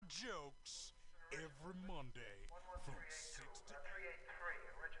jokes every Monday from 6 to 8.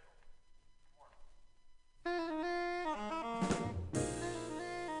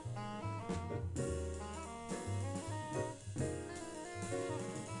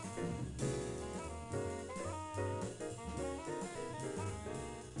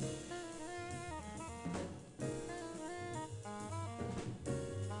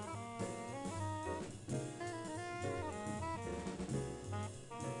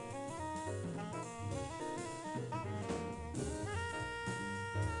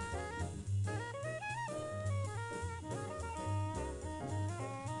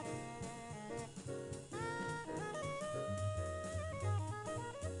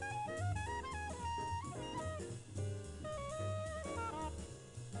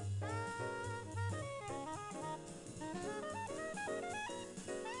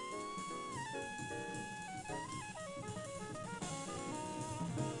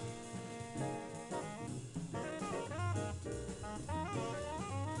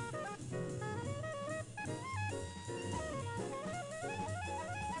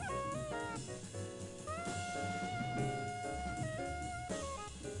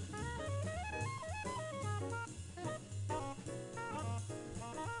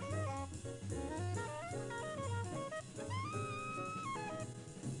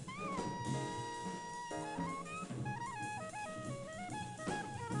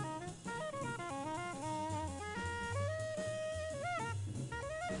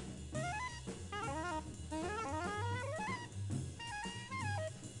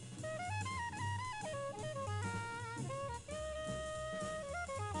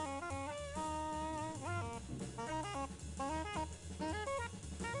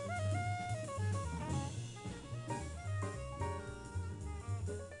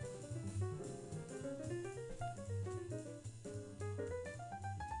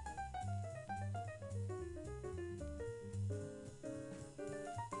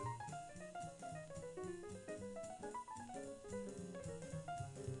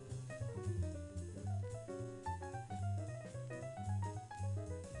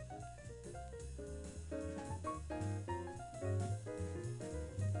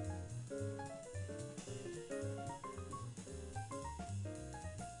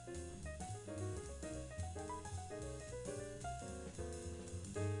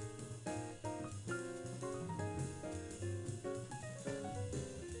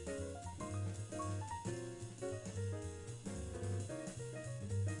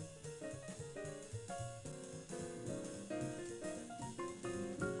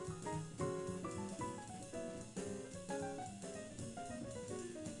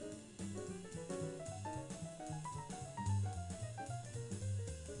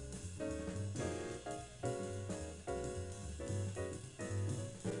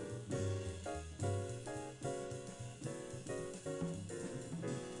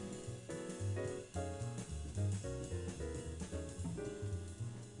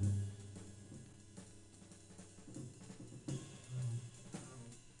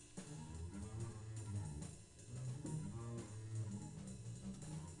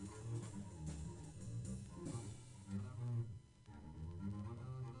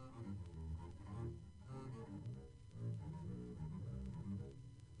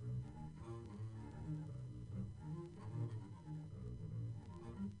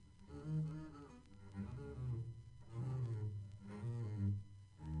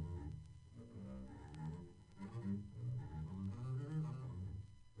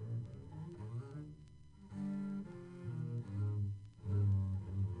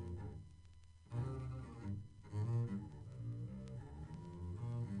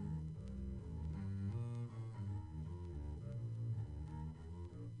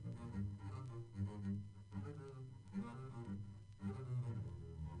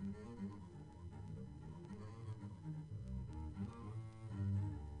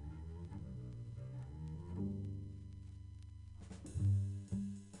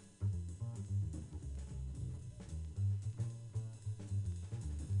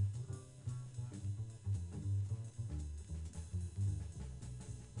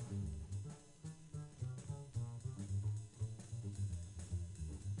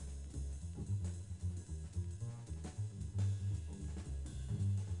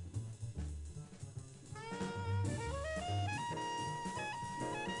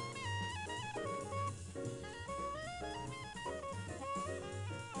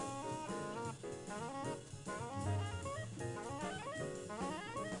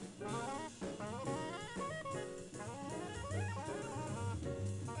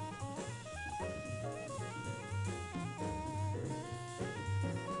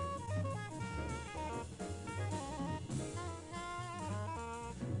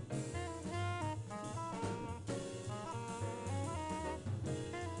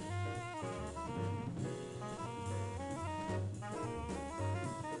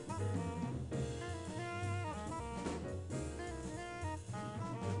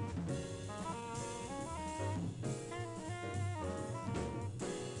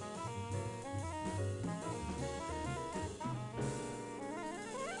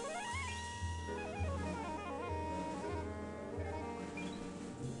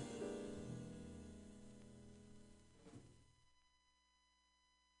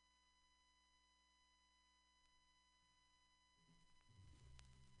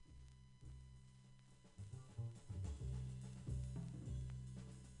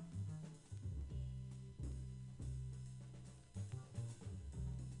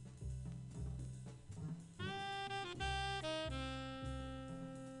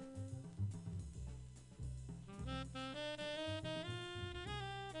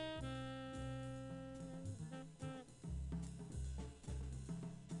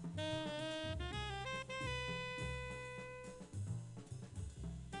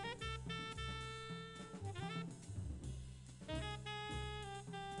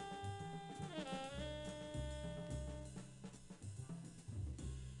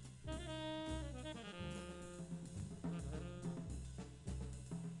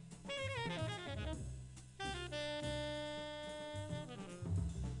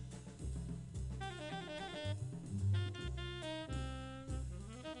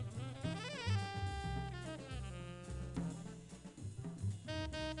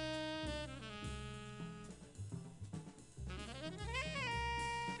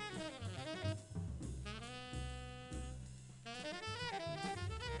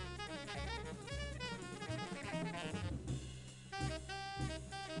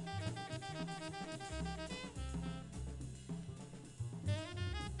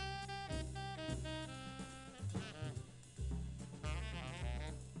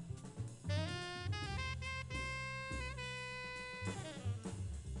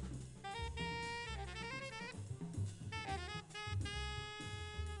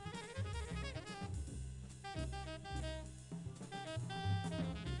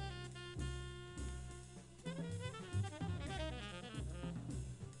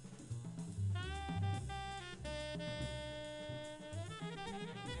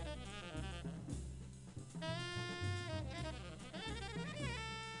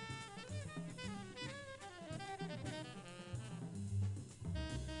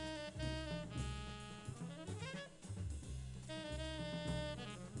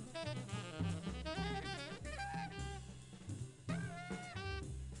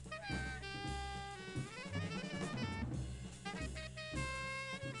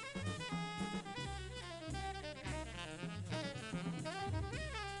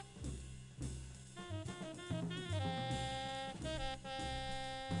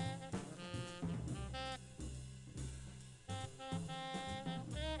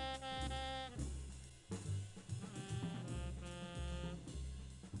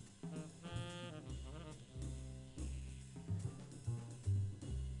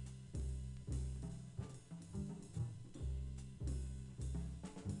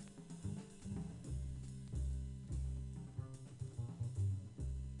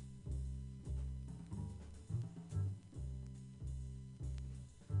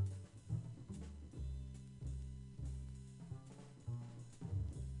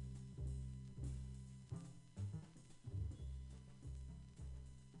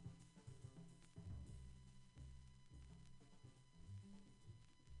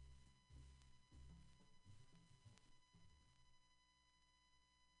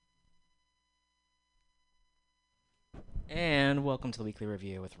 And welcome to the weekly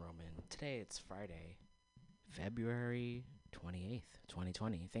review with Roman. Today it's Friday, February 28th,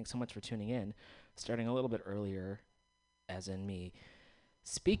 2020. Thanks so much for tuning in. Starting a little bit earlier, as in me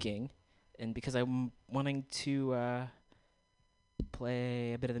speaking, and because I'm wanting to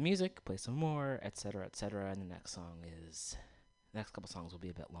play a bit of the music, play some more, etc., etc. And the next couple songs will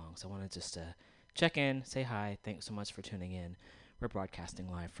be a bit long. So I wanted just to check in, say hi. Thanks so much for tuning in. We're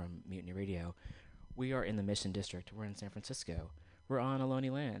broadcasting live from Mutiny Radio. We are in the Mission District. We're in San Francisco. We're on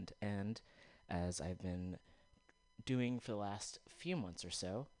Ohlone land, and as I've been doing for the last few months or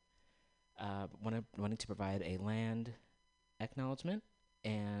so, wanting to provide a land acknowledgement,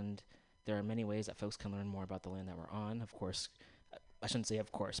 and there are many ways that folks can learn more about the land that we're on. Of course, I shouldn't say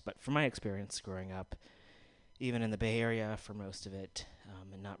of course, but from my experience growing up, even in the Bay Area for most of it,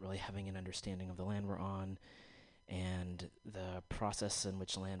 and not really having an understanding of the land we're on and the process in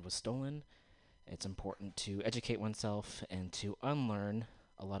which land was stolen, it's important to educate oneself and to unlearn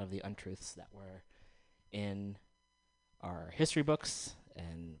a lot of the untruths that were in our history books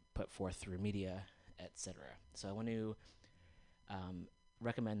and put forth through media, etc. So I want to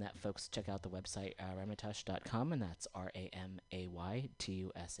recommend that folks check out the website ramaytush.com, and that's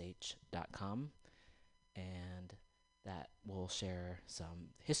ramaytush.com, and that will share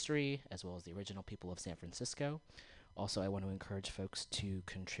some history as well as the original people of San Francisco. Also, I want to encourage folks to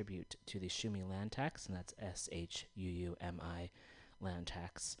contribute to the Shumi land tax, and that's SHUUMI land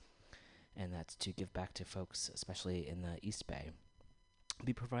tax, and that's to give back to folks, especially in the East Bay. I'll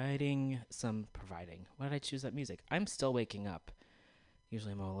be providing. Why did I choose that music? I'm still waking up.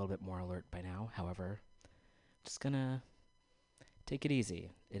 Usually I'm a little bit more alert by now. However, just gonna take it easy.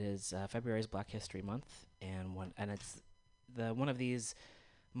 It is February's Black History Month, and it's one of these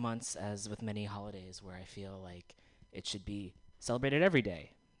months, as with many holidays, where I feel like it should be celebrated every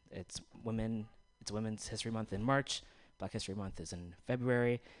day. It's Women's History Month in March. Black History Month is in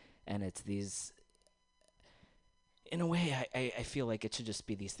February, and it's these. In a way, I feel like it should just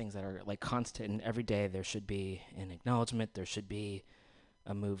be these things that are like constant, and every day there should be an acknowledgement. There should be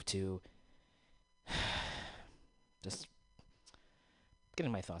a move to just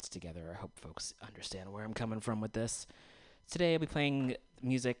getting my thoughts together. I hope folks understand where I'm coming from with this. Today I'll be playing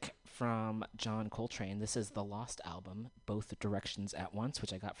music from John Coltrane. This is the Lost album, Both Directions at Once,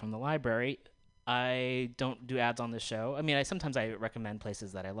 which I got from the library. I don't do ads on this show. I mean, sometimes I recommend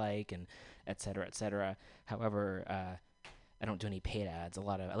places that I like and et cetera, et cetera. However, I don't do any paid ads.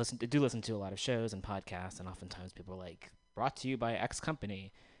 I do listen to a lot of shows and podcasts, and oftentimes people are like, brought to you by X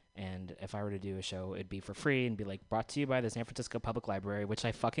company. And if I were to do a show, it'd be for free and be like, brought to you by the San Francisco Public Library, which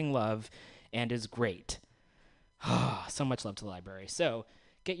I fucking love and is great. So much love to the library. So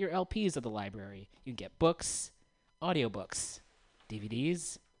get your LPs at the library. You can get books, audiobooks,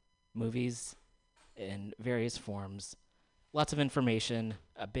 DVDs, movies in various forms, lots of information.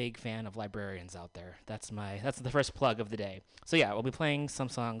 A big fan of librarians out there. That's the first plug of the day. So yeah, we'll be playing some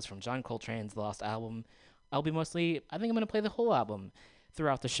songs from John Coltrane's The Lost Album. I think I'm going to play the whole album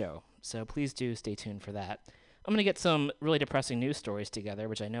throughout the show. So please do stay tuned for that. I'm going to get some really depressing news stories together,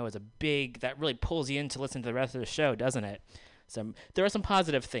 which I know is that really pulls you in to listen to the rest of the show, doesn't it? There are some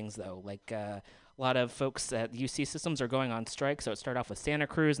positive things, though, like a lot of folks at UC Systems are going on strike. So it started off with Santa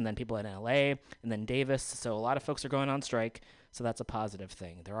Cruz and then people in LA and then Davis. So a lot of folks are going on strike. So that's a positive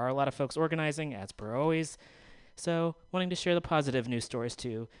thing. There are a lot of folks organizing, as per always. So wanting to share the positive news stories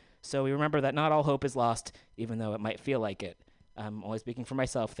too. So we remember that not all hope is lost, even though it might feel like it. I'm only speaking for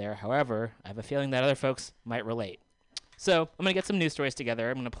myself there. However, I have a feeling that other folks might relate. So I'm going to get some news stories together.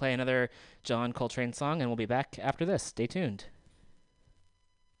 I'm going to play another John Coltrane song, and we'll be back after this. Stay tuned.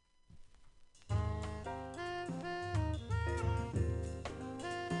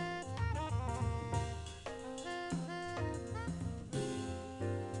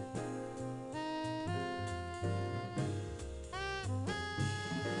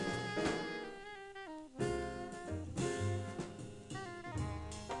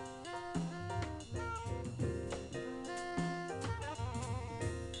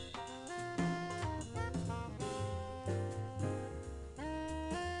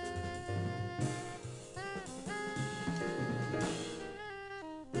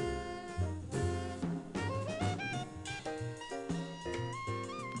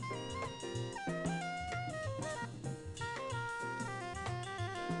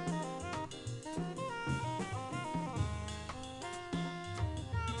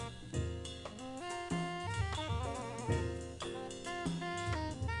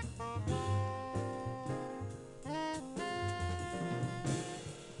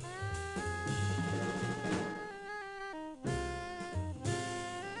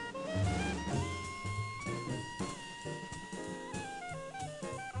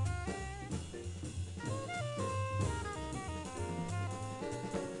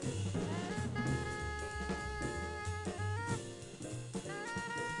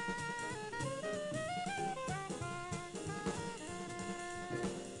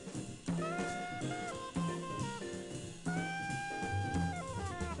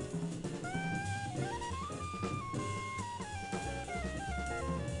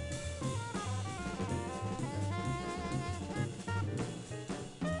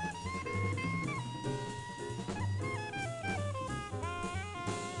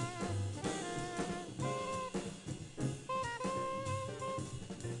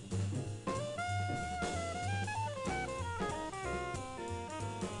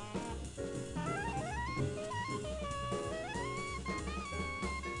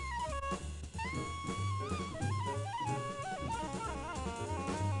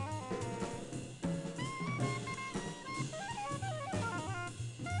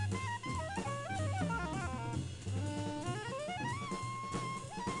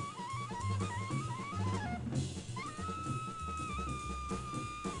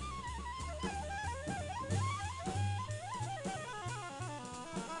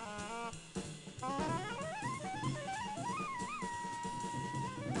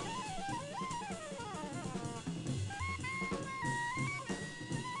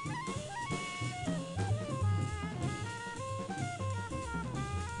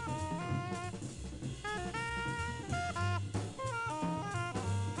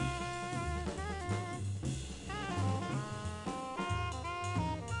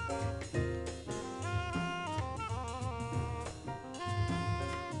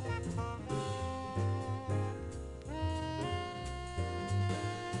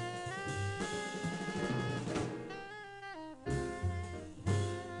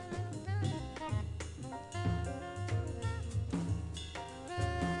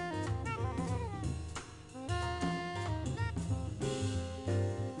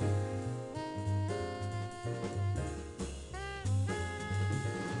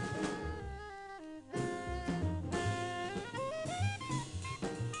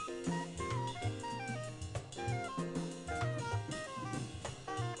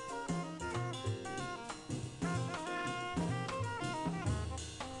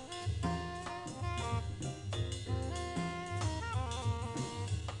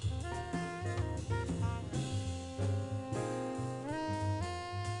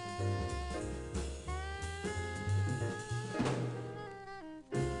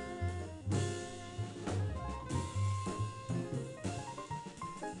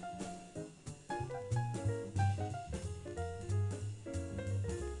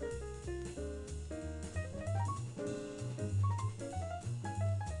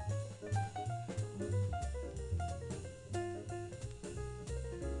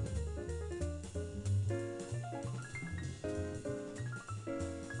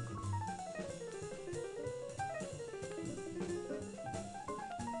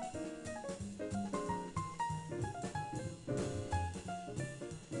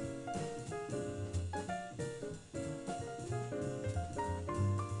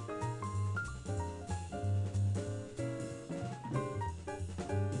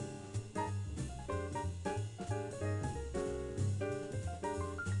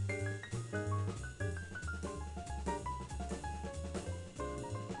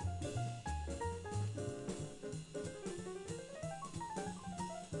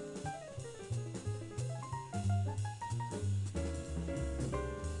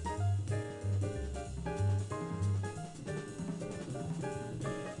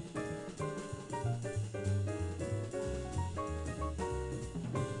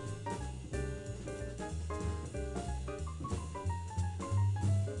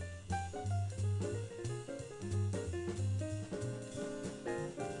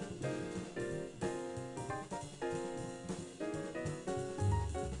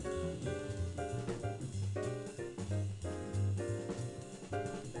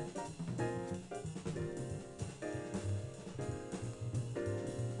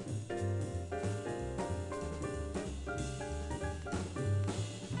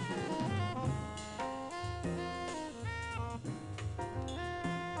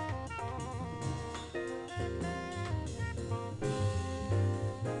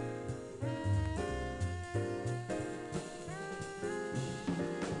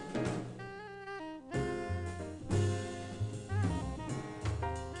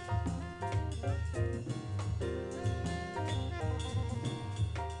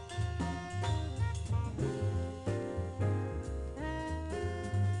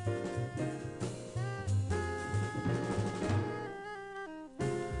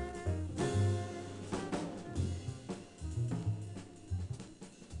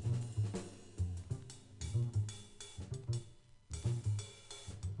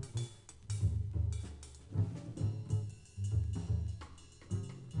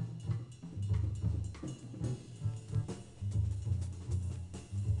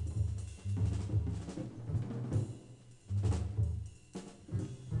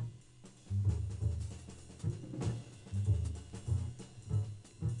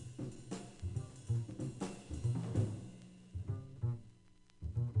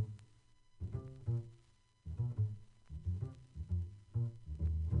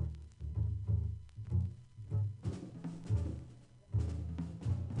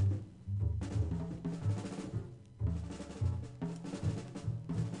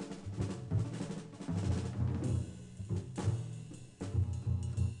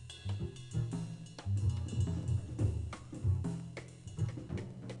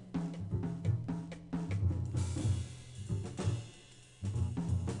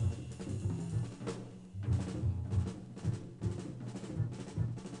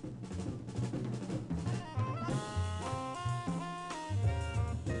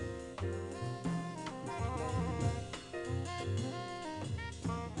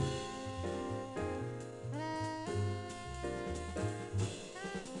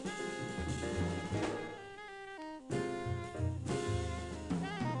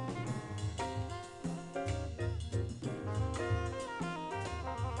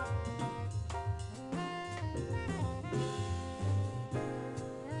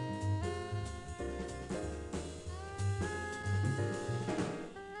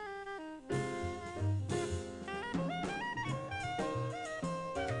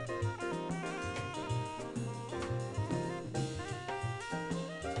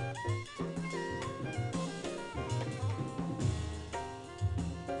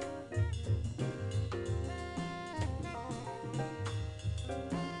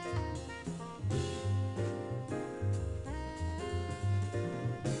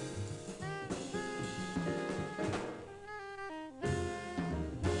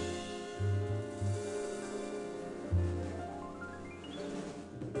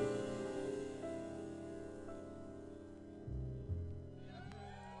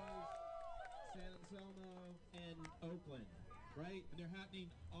 Oakland, right? And they're happening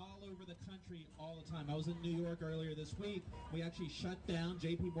all over the country all the time. I was in New York earlier this week. We actually shut down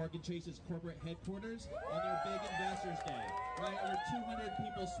JP Morgan Chase's corporate headquarters on their big Investors Day, right? Over 200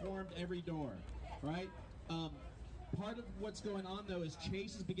 people swarmed every door, right? Part of what's going on, though, is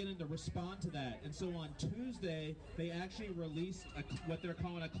Chase is beginning to respond to that. And so on Tuesday, they actually released what they're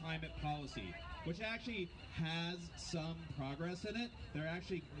calling a climate policy, which actually has some progress in it. They're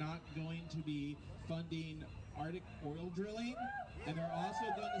actually not going to be funding Arctic oil drilling, and they're also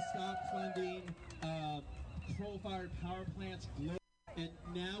going to stop funding coal-fired power plants globally. And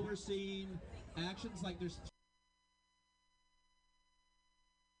now we're seeing actions like there's...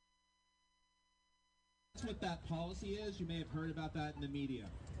 That's what that policy is. You may have heard about that in the media.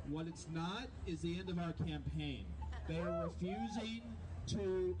 What it's not is the end of our campaign. They are refusing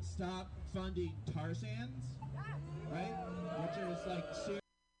to stop funding tar sands, right? Which is like serious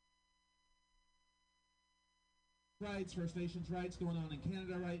rights, First Nations rights going on in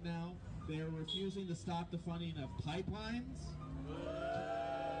Canada right now. They are refusing to stop the funding of pipelines,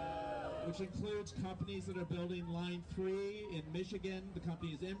 which includes companies that are building Line 3 in Michigan. The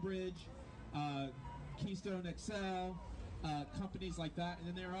company is Enbridge, Keystone XL, companies like that. And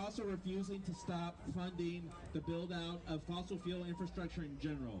then they're also refusing to stop funding the build-out of fossil fuel infrastructure in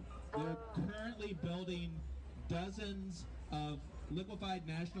general. They're currently building dozens of liquefied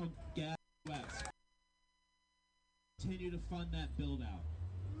natural gas west. Continue to fund that build-out.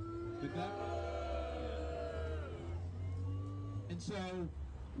 And so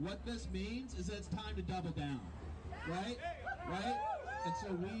what this means is that it's time to double down, right? Right? And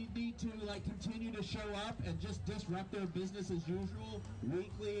so we need to continue to show up and just disrupt their business as usual,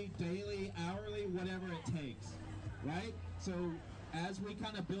 weekly, daily, hourly, whatever it takes, right? So as we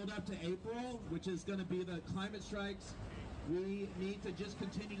kind of build up to April, which is going to be the climate strikes, we need to just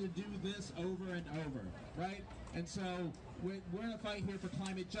continue to do this over and over, right? And so we're in a fight here for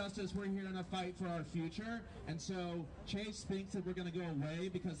climate justice. We're here in a fight for our future. And so Chase thinks that we're going to go away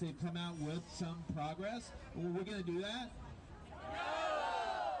because they've come out with some progress. Well, we're going to do that.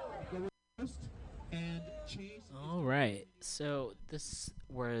 And Chase. All right. So this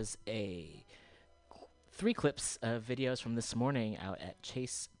was three clips of videos from this morning out at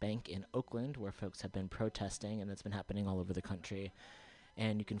Chase Bank in Oakland, where folks have been protesting, and it's been happening all over the country.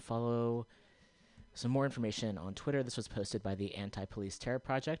 And you can follow some more information on Twitter. This was posted by the Anti-Police Terror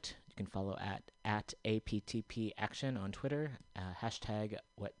Project. You can follow at APTP Action on Twitter, hashtag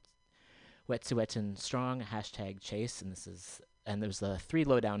Wet'suwet'en Strong, hashtag Chase, and there's the 3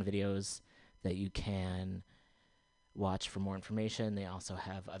 lowdown videos that you can watch for more information. They also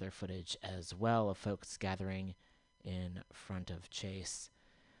have other footage as well of folks gathering in front of Chase.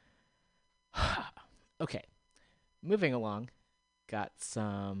 Okay, moving along. Got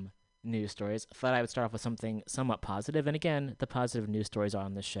some news stories. I thought I would start off with something somewhat positive. And again, the positive news stories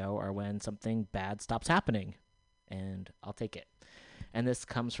on the show are when something bad stops happening, and I'll take it. And this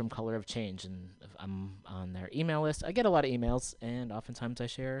comes from Color of Change, and I'm on their email list. I get a lot of emails, and oftentimes I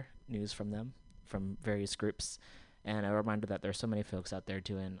share news from them, from various groups. And a reminder that there's so many folks out there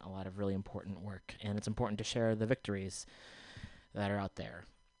doing a lot of really important work, and it's important to share the victories that are out there.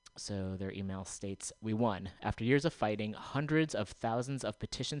 So their email states, "We won. After years of fighting, hundreds of thousands of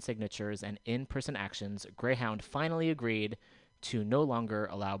petition signatures, and in-person actions, Greyhound finally agreed to no longer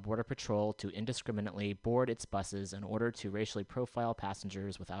allow Border Patrol to indiscriminately board its buses in order to racially profile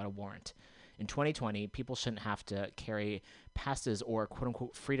passengers without a warrant. In 2020, people shouldn't have to carry passes or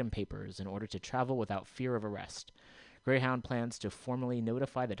quote-unquote freedom papers in order to travel without fear of arrest. Greyhound plans to formally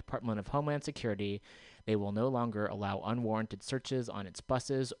notify the Department of Homeland Security they will no longer allow unwarranted searches on its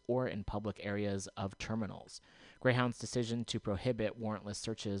buses or in public areas of terminals. Greyhound's decision to prohibit warrantless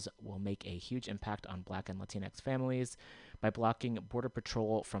searches will make a huge impact on Black and Latinx families. By blocking Border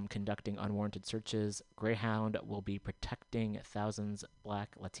Patrol from conducting unwarranted searches, Greyhound will be protecting thousands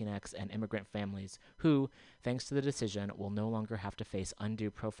Black, Latinx, and immigrant families who, thanks to the decision, will no longer have to face undue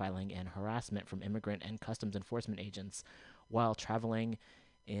profiling and harassment from immigrant and customs enforcement agents while traveling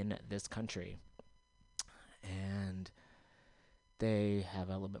in this country." And they have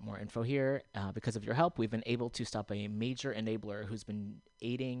a little bit more info here. Because of your help, we've been able to stop a major enabler who's been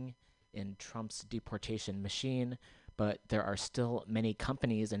aiding in Trump's deportation machine. But there are still many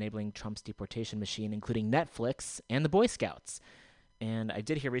companies enabling Trump's deportation machine, including Netflix and the Boy Scouts. And I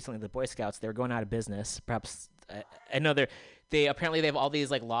did hear recently the Boy Scouts, they're going out of business. Perhaps, I know they apparently they have all these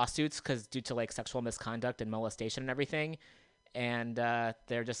lawsuits due to sexual misconduct and molestation and everything. And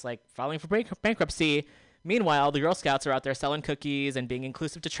they're just filing for bankruptcy. Meanwhile, the Girl Scouts are out there selling cookies and being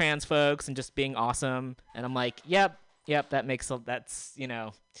inclusive to trans folks and just being awesome. And I'm like, yep, that's,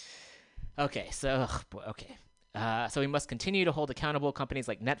 okay, so, okay. So we must continue to hold accountable companies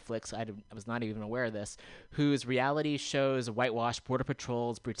like Netflix, I was not even aware of this, whose reality shows whitewash Border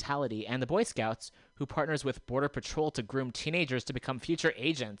Patrol's brutality, and the Boy Scouts, who partners with Border Patrol to groom teenagers to become future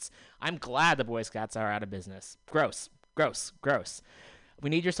agents. I'm glad the Boy Scouts are out of business. Gross, gross, gross. We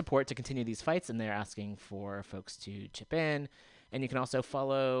need your support to continue these fights, and they're asking for folks to chip in. And you can also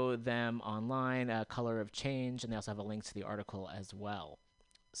follow them online, Color of Change, and they also have a link to the article as well.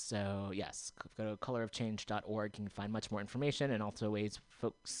 So, yes, go to colorofchange.org. You can find much more information and also ways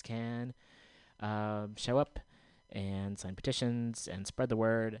folks can show up and sign petitions and spread the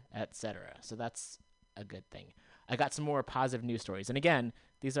word, etc. So that's a good thing. I got some more positive news stories. And again,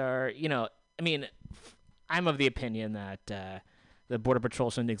 these are, I'm of the opinion that the Border Patrol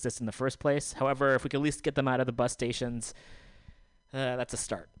shouldn't exist in the first place. However, if we could at least get them out of the bus stations, that's a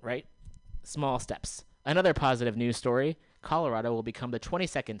start, right? Small steps. Another positive news story. Colorado will become the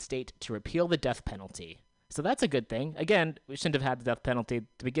 22nd state to repeal the death penalty. So that's a good thing. Again, we shouldn't have had the death penalty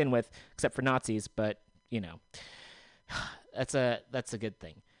to begin with, except for Nazis, but, that's a good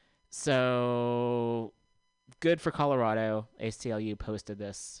thing. So, good for Colorado. ACLU posted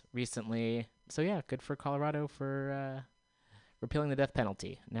this recently. So, yeah, good for Colorado for repealing the death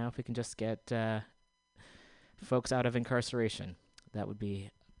penalty. Now, if we can just get folks out of incarceration, that would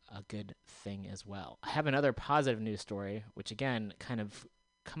be a good thing as well. I have another positive news story, which again kind of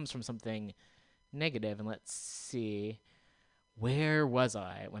comes from something negative. And let's see, where was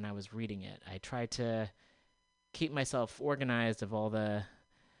I when I was reading it? I tried to keep myself organized of all the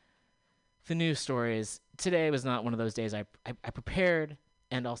news stories. Today was not one of those days. I prepared,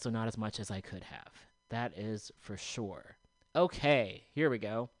 and also not as much as I could have. That is for sure. Okay, here we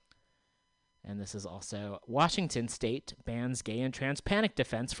go. And this is also Washington State bans gay and trans panic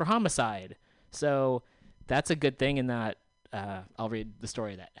defense for homicide. So that's a good thing in that I'll read the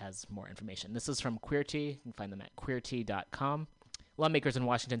story that has more information. This is from Queerty. You can find them at queerty.com. Lawmakers in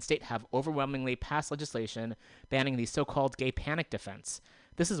Washington State have overwhelmingly passed legislation banning the so-called gay panic defense.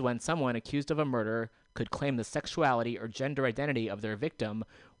 This is when someone accused of a murder could claim the sexuality or gender identity of their victim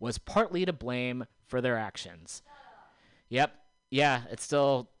was partly to blame for their actions. Yep. Yeah, it's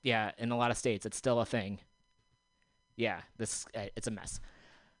still, in a lot of states, it's still a thing. Yeah, it's a mess.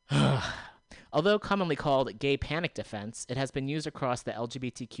 Although commonly called gay panic defense, it has been used across the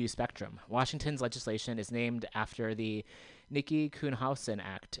LGBTQ spectrum. Washington's legislation is named after the Nikki Kuhnhausen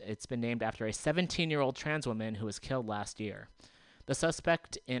Act. It's been named after a 17-year-old trans woman who was killed last year. The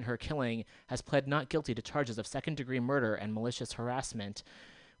suspect in her killing has pled not guilty to charges of second-degree murder and malicious harassment,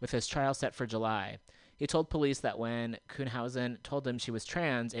 with his trial set for July. He told police that when Kuhnhausen told him she was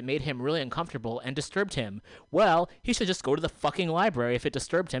trans, it made him really uncomfortable and disturbed him. Well, he should just go to the fucking library if it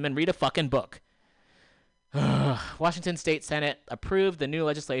disturbed him and read a fucking book. Washington State Senate approved the new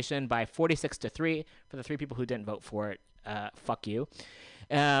legislation by 46-3. For the 3 people who didn't vote for it, fuck you.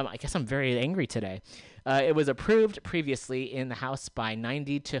 I guess I'm very angry today. It was approved previously in the House by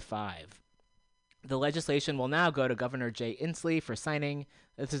 90-5. The legislation will now go to Governor Jay Inslee for signing.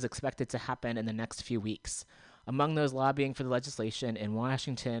 This is expected to happen in the next few weeks. Among those lobbying for the legislation in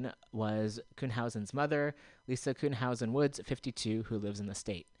Washington was Kuhnhausen's mother, Lisa Kuhnhausen Woods, 52, who lives in the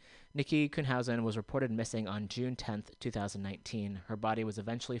state. Nikki Kuhnhausen was reported missing on June 10, 2019. Her body was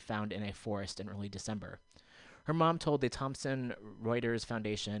eventually found in a forest in early December. Her mom told the Thomson Reuters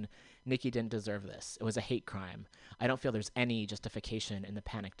Foundation, Nikki didn't deserve this. It was a hate crime. I don't feel there's any justification in the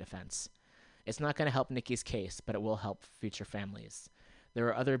panic defense. It's not going to help Nikki's case, but it will help future families. There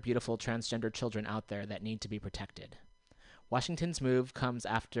are other beautiful transgender children out there that need to be protected. Washington's move comes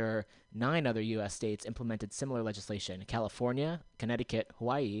after 9 other U.S. states implemented similar legislation: California, Connecticut,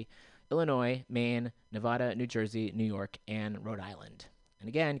 Hawaii, Illinois, Maine, Nevada, New Jersey, New York, and Rhode Island. And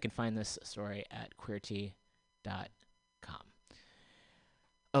again, you can find this story at queerty.com.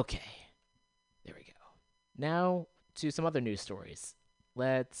 Okay, there we go. Now to some other news stories.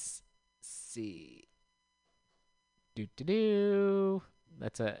 Let's see.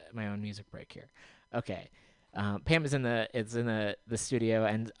 That's my own music break here. Okay. Pam is in the studio,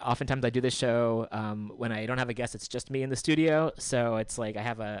 and oftentimes I do this show when I don't have a guest. It's just me in the studio, so it's like I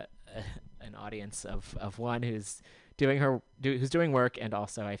have an audience of one who's doing work, and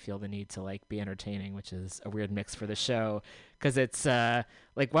also I feel the need to like be entertaining, which is a weird mix for the show, because it's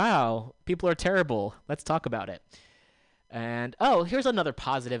like, wow, people are terrible. Let's talk about it. And here's another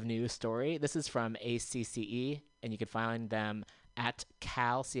positive news story. This is from ACCE, and you can find them at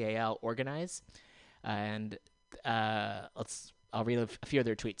CAL Organize. And I'll read a few of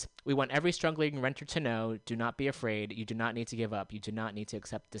their tweets. We want every struggling renter to know, do not be afraid. You do not need to give up. You do not need to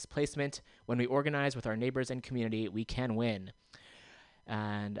accept displacement. When we organize with our neighbors and community, we can win.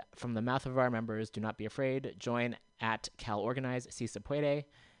 And from the mouth of our members, do not be afraid. Join at CalOrganize, Si Se Puede.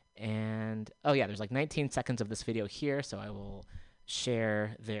 And, oh yeah, there's like 19 seconds of this video here, so I will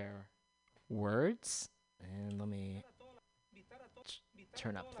share their words. And let me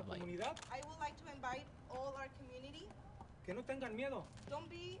turn up the volume. I would like to invite all our community. Que no tengan miedo. Don't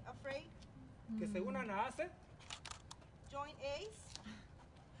be afraid. Que se unan a ACE. Join ACE.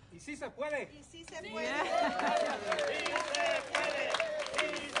 Y sí se puede. Y sí se puede.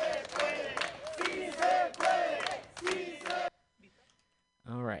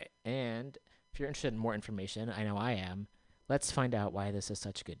 All right, and if you're interested in more information, I know I am, let's find out why this is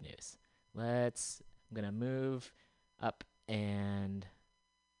such good news. I'm going to move up and,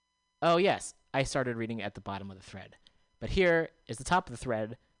 oh yes, I started reading at the bottom of the thread. But here is the top of the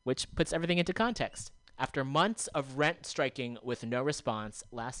thread, which puts everything into context. After months of rent striking with no response,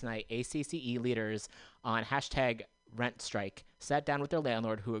 last night ACCE leaders on hashtag rent strike sat down with their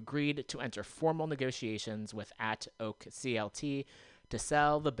landlord, who agreed to enter formal negotiations with At Oak CLT to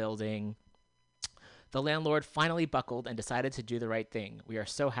sell the building. The landlord finally buckled and decided to do the right thing. We are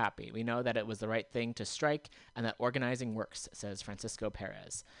so happy. We know that it was the right thing to strike and that organizing works, says Francisco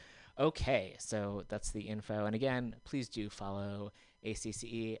Perez. Okay, so that's the info. And again, please do follow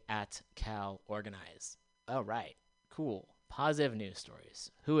ACCE at CalOrganize. All right, cool. Positive news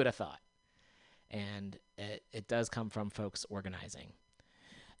stories. Who would have thought? And it does come from folks organizing.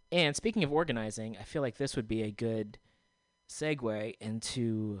 And speaking of organizing, I feel like this would be a good segue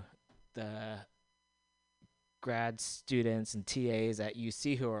into the grad students and TAs at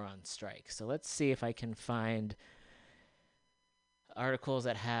UC who are on strike. So let's see if I can find articles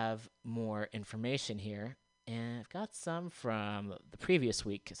that have more information here. And I've got some from the previous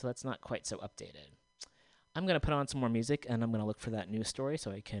week, so that's not quite so updated. I'm going to put on some more music, and I'm going to look for that news story so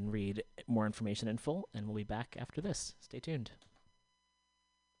I can read more information in full, and we'll be back after this. Stay tuned.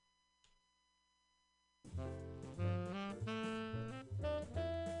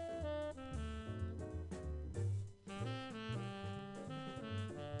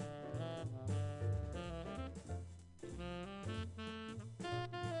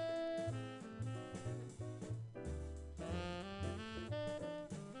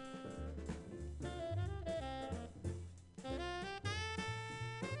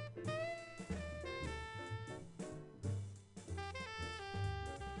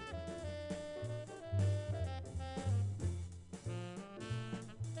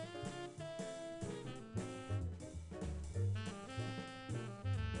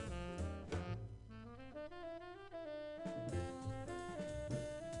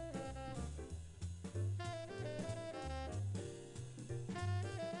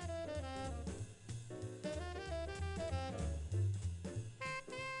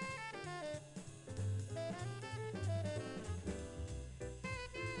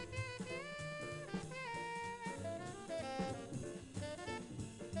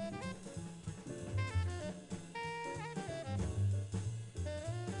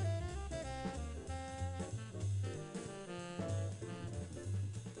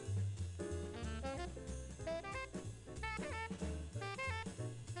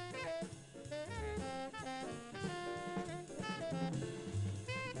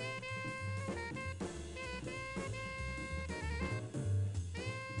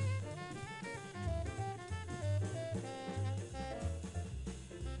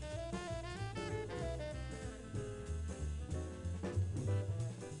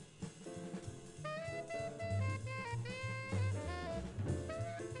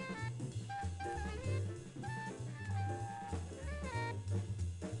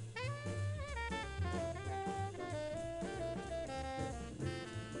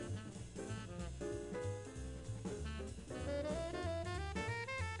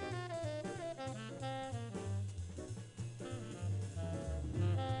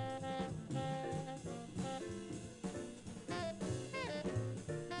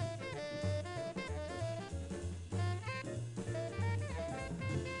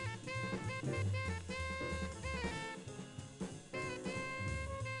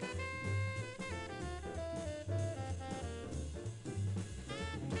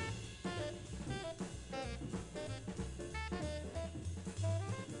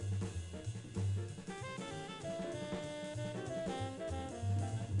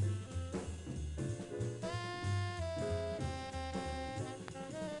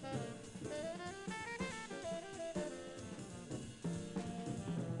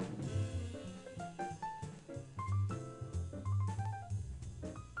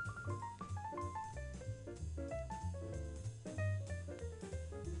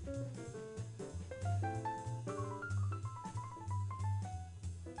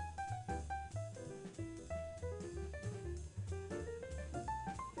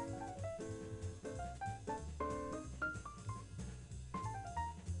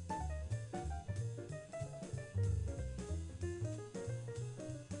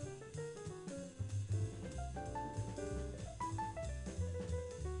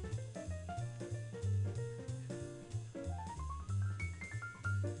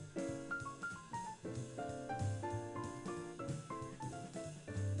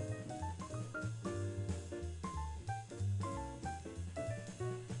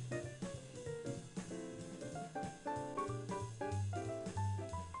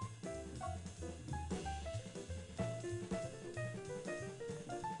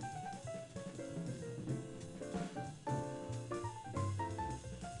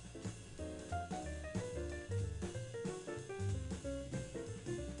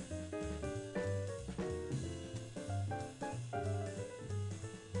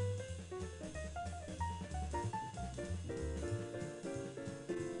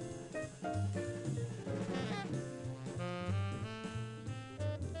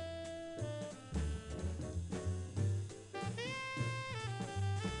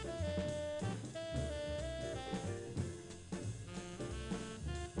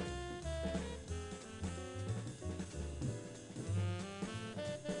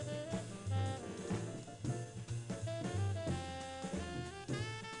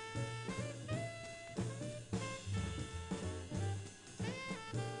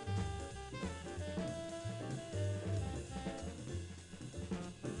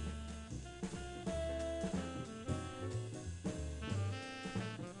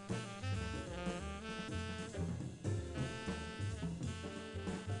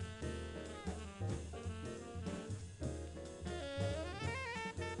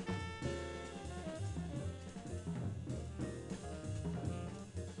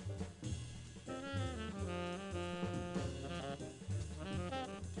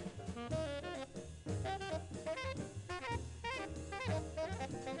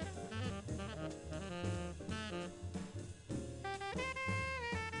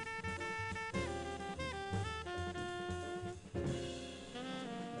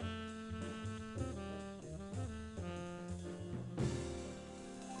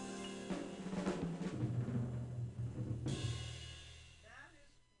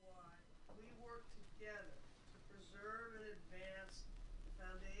 together to preserve and advance the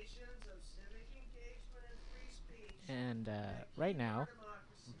foundations of civic engagement and free speech. And that right keep our now,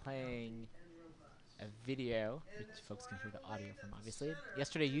 democracy I'm playing healthy and robust. a video, And which that's folks can why hear I the audio believe from, that the obviously. center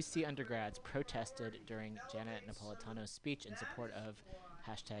Yesterday, is UC a undergrads critical protested priority during to Janet elevate some Napolitano's of speech in that support is of why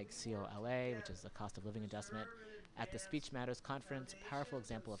hashtag we work COLA, which together is the cost of to living adjustment. preserve and At the advance Speech Matters the conference, powerful foundations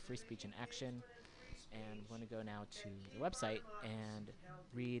example of of free civic speech in action. engagement and free And we're going speech to go now to that the keep our website democracy and healthy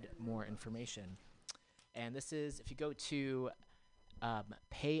read and more robust. information. And this is, if you go to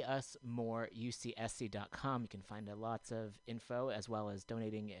payusmoreucsc.com, you can find lots of info as well as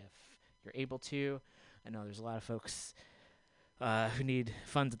donating if you're able to. I know there's a lot of folks who need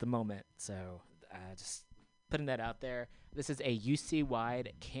funds at the moment, so just putting that out there. This is a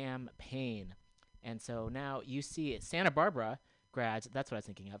UC-wide campaign. And so now UC Santa Barbara grads, that's what I was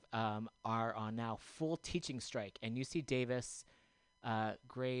thinking of, are on now full teaching strike. And UC Davis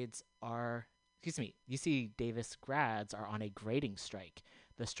UC Davis grads are on a grading strike.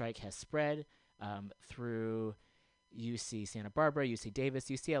 The strike has spread through UC Santa Barbara, UC Davis,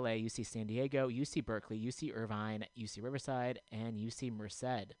 UCLA, UC San Diego, UC Berkeley, UC Irvine, UC Riverside, and UC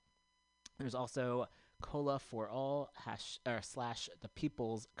Merced. There's also COLA for All / the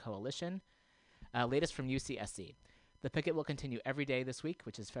People's Coalition. Latest from UCSC. The picket will continue every day this week,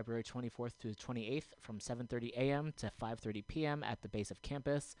 which is February 24th through the 28th, from 7:30 a.m. to 5:30 p.m. at the base of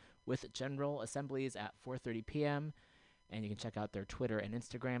campus, with general assemblies at 4:30 p.m. And you can check out their Twitter and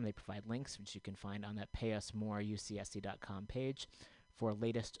Instagram. They provide links, which you can find on that payusmoreucsc.com page for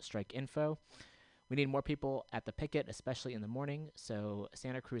latest strike info. We need more people at the picket, especially in the morning, so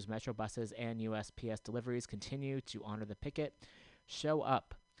Santa Cruz Metro buses and USPS deliveries continue to honor the picket. Show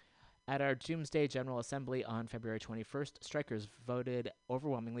up. At our Doomsday General Assembly on February 21st, strikers voted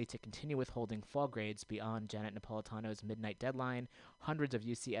overwhelmingly to continue withholding fall grades beyond Janet Napolitano's midnight deadline. Hundreds of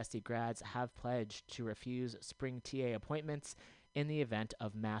UCSC grads have pledged to refuse spring TA appointments in the event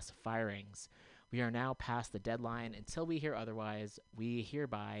of mass firings. We are now past the deadline. Until we hear otherwise, we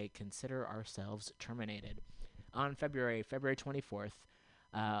hereby consider ourselves terminated. On February 24th,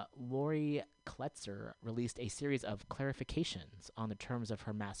 Lori Kletzer released a series of clarifications on the terms of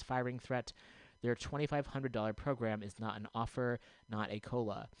her mass firing threat. Their $2,500 program is not an offer, not a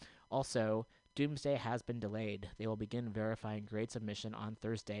COLA. Also, Doomsday has been delayed. They will begin verifying grade submission on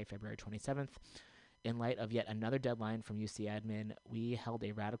Thursday, February 27th. In light of yet another deadline from UC Admin, we held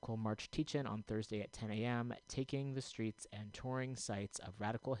a radical march teach-in on Thursday at 10 a.m., taking the streets and touring sites of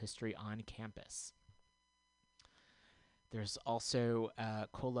radical history on campus. There's also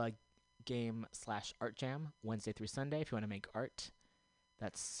COLA game / art jam Wednesday through Sunday if you want to make art.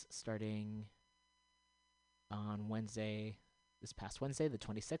 That's starting on Wednesday, this past Wednesday, the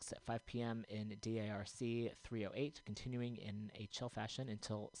 26th at 5 p.m. in DARC 308, continuing in a chill fashion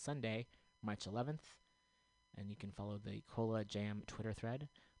until Sunday, March 11th. And you can follow the COLA Jam Twitter thread.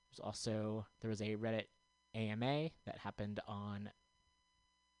 There was a Reddit AMA that happened on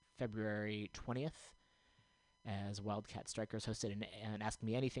February 20th, as Wildcat Strikers hosted an Ask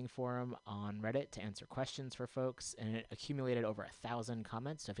Me Anything forum on Reddit to answer questions for folks, and it accumulated over 1,000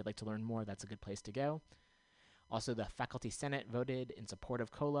 comments, so if you'd like to learn more, that's a good place to go. Also, the Faculty Senate voted in support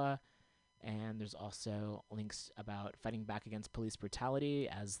of COLA, and there's also links about fighting back against police brutality,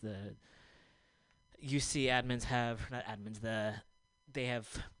 as the UC admins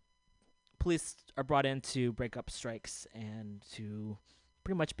police are brought in to break up strikes and to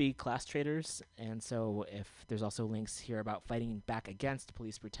pretty much be class traitors. And so if there's also links here about fighting back against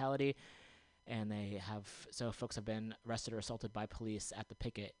police brutality, and so folks have been arrested or assaulted by police at the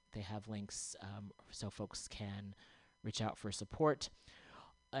picket, they have links so folks can reach out for support.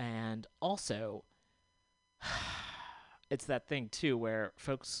 And also, it's that thing too where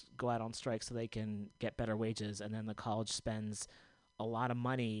folks go out on strike so they can get better wages, and then the college spends a lot of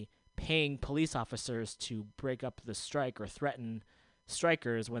money paying police officers to break up the strike or threaten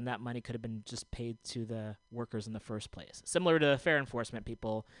strikers when that money could have been just paid to the workers in the first place. Similar to the fair enforcement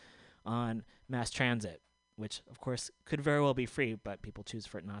people on mass transit, which of course could very well be free, but people choose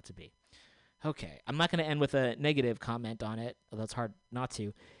for it not to be. Okay, I'm not going to end with a negative comment on it, although it's hard not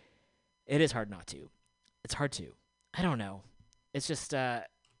to. It is hard not to. It's hard to. I don't know. It's just,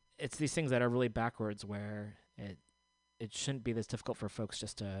 it's these things that are really backwards where it shouldn't be this difficult for folks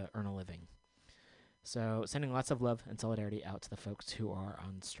just to earn a living. So sending lots of love and solidarity out to the folks who are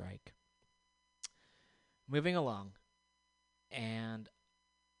on strike. Moving along, and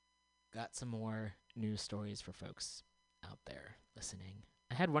got some more news stories for folks out there listening.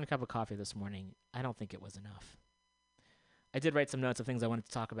 I had 1 cup of coffee this morning. I don't think it was enough. I did write some notes of things I wanted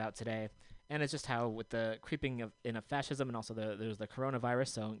to talk about today, And it's just how with the creeping of fascism and also there's the coronavirus,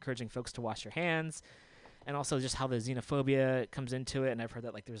 so encouraging folks to wash your hands. And also just how the xenophobia comes into it. And I've heard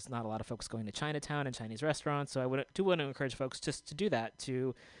that like there's not a lot of folks going to Chinatown and Chinese restaurants. So I do want to encourage folks just to do that.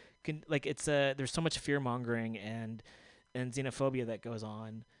 There's so much fear mongering and xenophobia that goes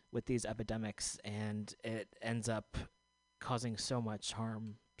on with these epidemics, and it ends up causing so much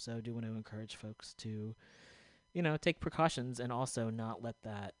harm. So I do want to encourage folks to, take precautions and also not let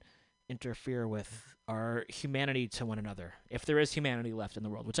that interfere with our humanity to one another. If there is humanity left in the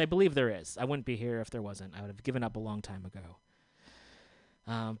world, which I believe there is. I wouldn't be here if there wasn't. I would have given up a long time ago.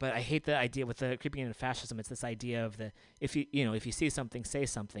 But I hate the idea with the creeping into fascism. It's this idea of if you see something, say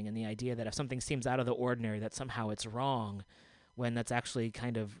something, and the idea that if something seems out of the ordinary, that somehow it's wrong, when that's actually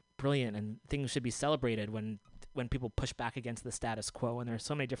kind of brilliant and things should be celebrated when people push back against the status quo. And there's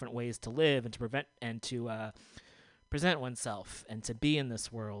so many different ways to live and to prevent and to present oneself and to be in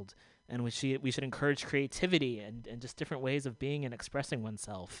this world. And we should encourage creativity and just different ways of being and expressing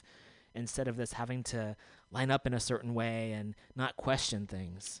oneself, instead of this having to line up in a certain way and not question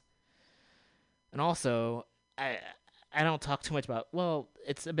things. And also, I don't talk too much about,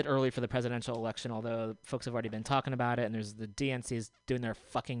 it's a bit early for the presidential election, although folks have already been talking about it, and there's the DNC's doing their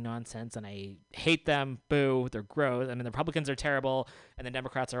fucking nonsense, and I hate them. Boo. They're gross. I mean, the Republicans are terrible, and the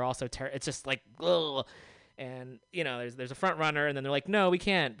Democrats are also terrible. It's just like, ugh. And, there's a front runner, and then they're like, no, we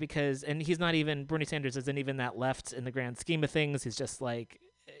can't, and he's not even, Bernie Sanders isn't even that left in the grand scheme of things. He's just like,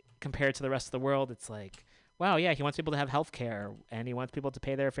 compared to the rest of the world, it's like, wow, yeah, he wants people to have health care, and he wants people to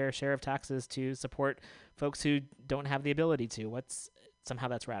pay their fair share of taxes to support folks who don't have the ability to. Somehow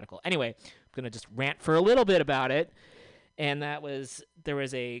that's radical. Anyway, I'm going to just rant for a little bit about it. And there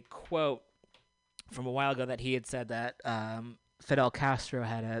was a quote from a while ago that he had said that Fidel Castro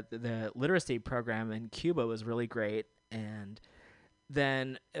had the literacy program in Cuba was really great, and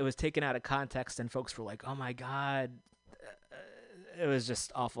then it was taken out of context, and folks were like, oh my God, it was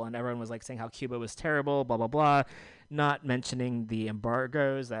just awful, and everyone was like saying how Cuba was terrible, blah, blah, blah, not mentioning the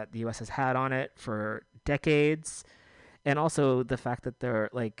embargoes that the U.S. has had on it for decades, and also the fact that they're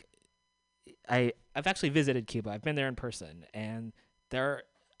like, I've actually visited Cuba. I've been there in person, and there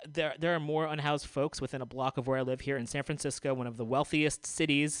are more unhoused folks within a block of where I live here in San Francisco, one of the wealthiest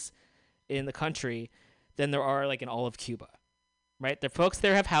cities in the country, than there are like in all of Cuba, right? The folks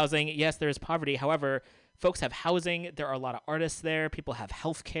there have housing. Yes, there is poverty. However, folks have housing. There are a lot of artists there. People have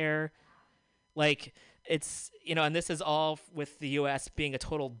health care. Like, it's, and this is all with the U.S. being a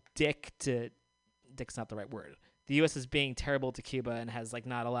total dick to, dick's not the right word. The U.S. is being terrible to Cuba and has like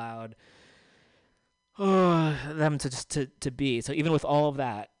not allowed them to be. So even with all of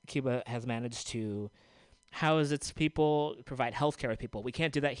that, Cuba has managed to house its people, provide health care with people. We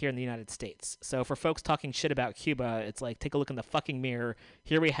can't do that here in the United States. So for folks talking shit about Cuba, it's like, take a look in the fucking mirror.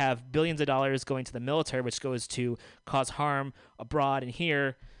 Here we have billions of dollars going to the military, which goes to cause harm abroad. And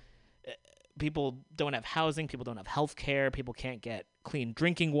here, people don't have housing. People don't have health care. People can't get clean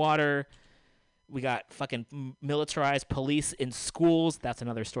drinking water. We got fucking militarized police in schools. That's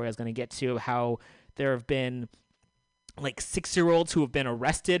another story I was going to get to, how there have been like 6-year-olds who have been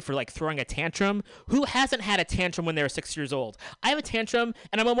arrested for like throwing a tantrum. Who hasn't had a tantrum when they were 6 years old? I have a tantrum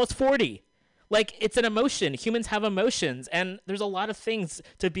and I'm almost 40. Like, it's an emotion. Humans have emotions, and there's a lot of things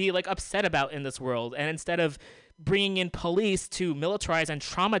to be like upset about in this world. And instead of bringing in police to militarize and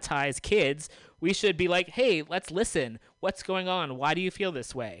traumatize kids, we should be like, hey, let's listen. What's going on? Why do you feel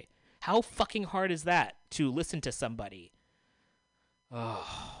this way? How fucking hard is that to listen to somebody? Oh,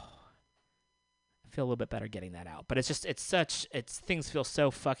 I feel a little bit better getting that out. But it's just, things feel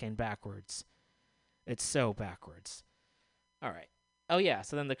so fucking backwards. It's so backwards. All right. Oh, yeah.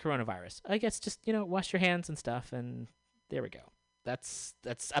 So then the coronavirus. I guess just, wash your hands and stuff. And there we go. That's,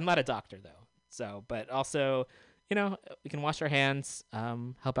 I'm not a doctor, though. So, but also, we can wash our hands,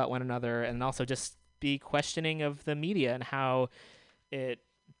 help out one another, and also just be questioning of the media and how it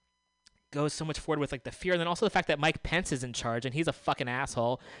goes so much forward with like the fear, and then also the fact that Mike Pence is in charge and he's a fucking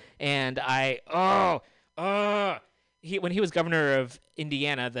asshole. And when he was governor of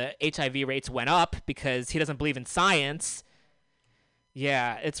Indiana, the HIV rates went up because he doesn't believe in science.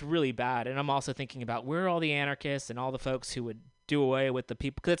 Yeah, it's really bad. And I'm also thinking about, where are all the anarchists and all the folks who would do away with the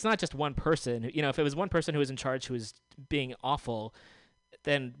people? Because it's not just one person. If it was one person who was in charge who was being awful,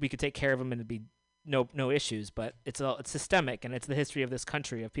 then we could take care of him and it'd be no issues. But it's systemic, and it's the history of this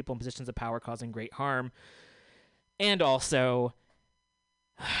country of people in positions of power causing great harm. And also,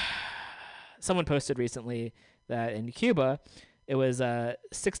 someone posted recently that in Cuba, it was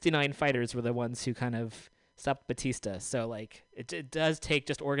 69 fighters were the ones who kind of stopped Batista. So like it does take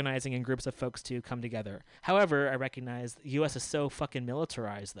just organizing in groups of folks to come together. However, I recognize the U.S. is so fucking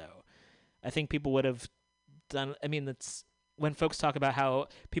militarized, though. I think people would have done. I mean, that's when folks talk about how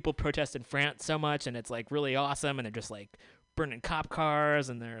people protest in France so much, and it's like really awesome, and they're just like burning cop cars,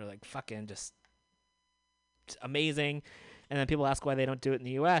 and they're like fucking just amazing. And then people ask why they don't do it in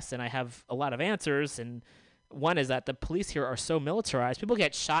the U.S., and I have a lot of answers. And one is that the police here are so militarized, people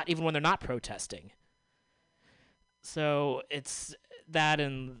get shot even when they're not protesting. So it's that,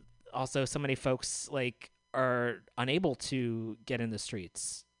 and also so many folks like are unable to get in the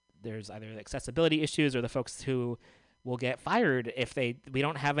streets. There's either accessibility issues or the folks who will get fired if we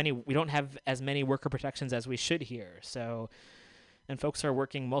don't have as many worker protections as we should here. So, and folks are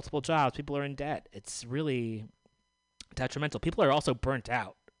working multiple jobs. People are in debt. It's really detrimental. People are also burnt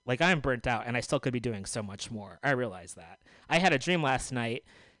out. Like, I'm burnt out, and I still could be doing so much more. I realize that. I had a dream last night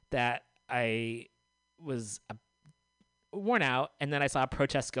that I was worn out, and then I saw a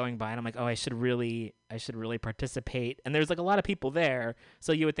protest going by, and I'm like, oh, I should really participate. And there's like a lot of people there,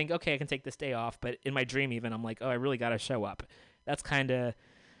 so you would think, okay, I can take this day off. But in my dream, even, I'm like, oh, I really got to show up. That's kind of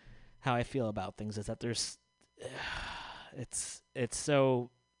how I feel about things. Is that there's, it's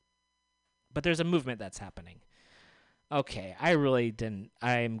so, but there's a movement that's happening. Okay,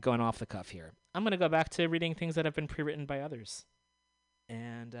 I'm going off the cuff here. I'm going to go back to reading things that have been pre-written by others.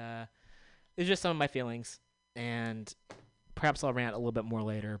 And these are just some of my feelings. And perhaps I'll rant a little bit more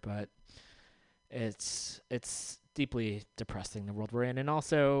later, but it's deeply depressing, the world we're in. And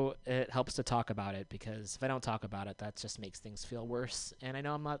also, it helps to talk about it, because if I don't talk about it, that just makes things feel worse. And I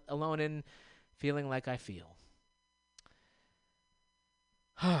know I'm not alone in feeling like I feel.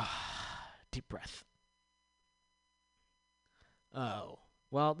 Deep breath. Oh,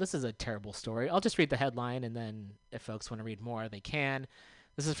 well, this is a terrible story. I'll just read the headline, and then if folks want to read more, they can.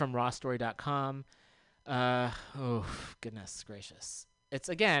 This is from rawstory.com. Oh, goodness gracious. It's,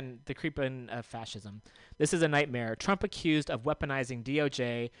 again, the creeping of fascism. This is a nightmare. Trump accused of weaponizing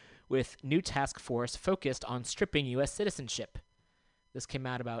DOJ with new task force focused on stripping U.S. citizenship. This came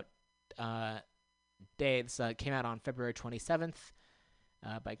out came out on February 27th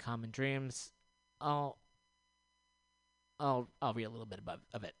by Common Dreams. I'll read a little bit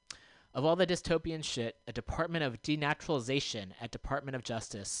of it. Of all the dystopian shit, a Department of Denaturalization at Department of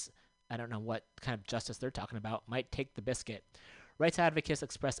Justice, I don't know what kind of justice they're talking about, might take the biscuit. Rights advocates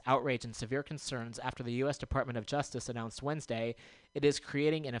expressed outrage and severe concerns after the U.S. Department of Justice announced Wednesday it is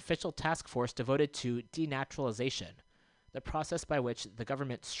creating an official task force devoted to denaturalization, the process by which the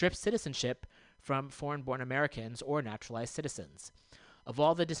government strips citizenship from foreign-born Americans or naturalized citizens. Of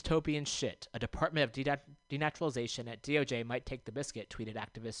all the dystopian shit, a Department of Denaturalization at DOJ might take the biscuit, tweeted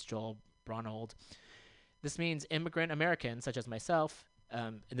activist Joel Bronold. This means immigrant Americans, such as myself,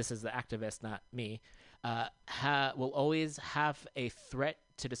 and this is the activist, not me, will always have a threat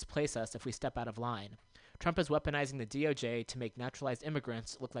to displace us if we step out of line. Trump is weaponizing the DOJ to make naturalized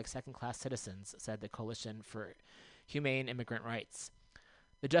immigrants look like second-class citizens, said the Coalition for Humane Immigrant Rights.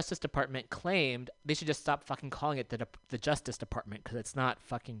 The Justice Department claimed they should just stop fucking calling it the Justice Department, because it's not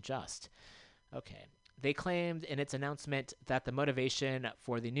fucking just. Okay. They claimed in its announcement that the motivation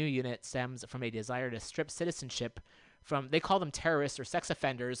for the new unit stems from a desire to strip citizenship from, they call them terrorists or sex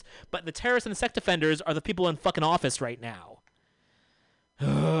offenders, but the terrorists and the sex offenders are the people in fucking office right now,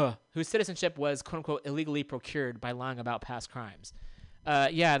 whose citizenship was, quote unquote, illegally procured by lying about past crimes.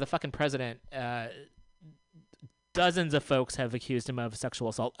 Yeah, the fucking president, dozens of folks have accused him of sexual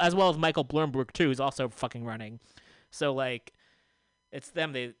assault, as well as Michael Bloomberg, too, who's also fucking running. So, like, it's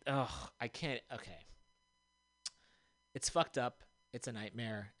them. I can't. Okay. It's fucked up. It's a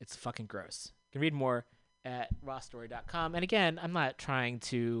nightmare. It's fucking gross. You can read more at rawstory.com. And again, I'm not trying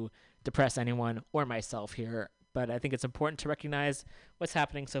to depress anyone or myself here, but I think it's important to recognize what's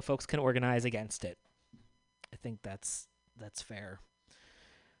happening so folks can organize against it. I think that's fair.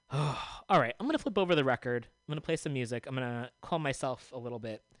 All right, I'm going to flip over the record. I'm going to play some music. I'm going to calm myself a little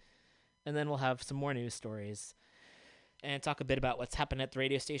bit, and then we'll have some more news stories and talk a bit about what's happening at the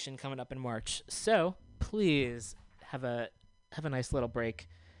radio station coming up in March. So please have a nice little break.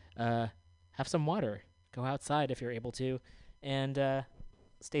 Have some water. Go outside if you're able to, and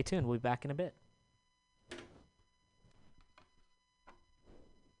stay tuned. We'll be back in a bit.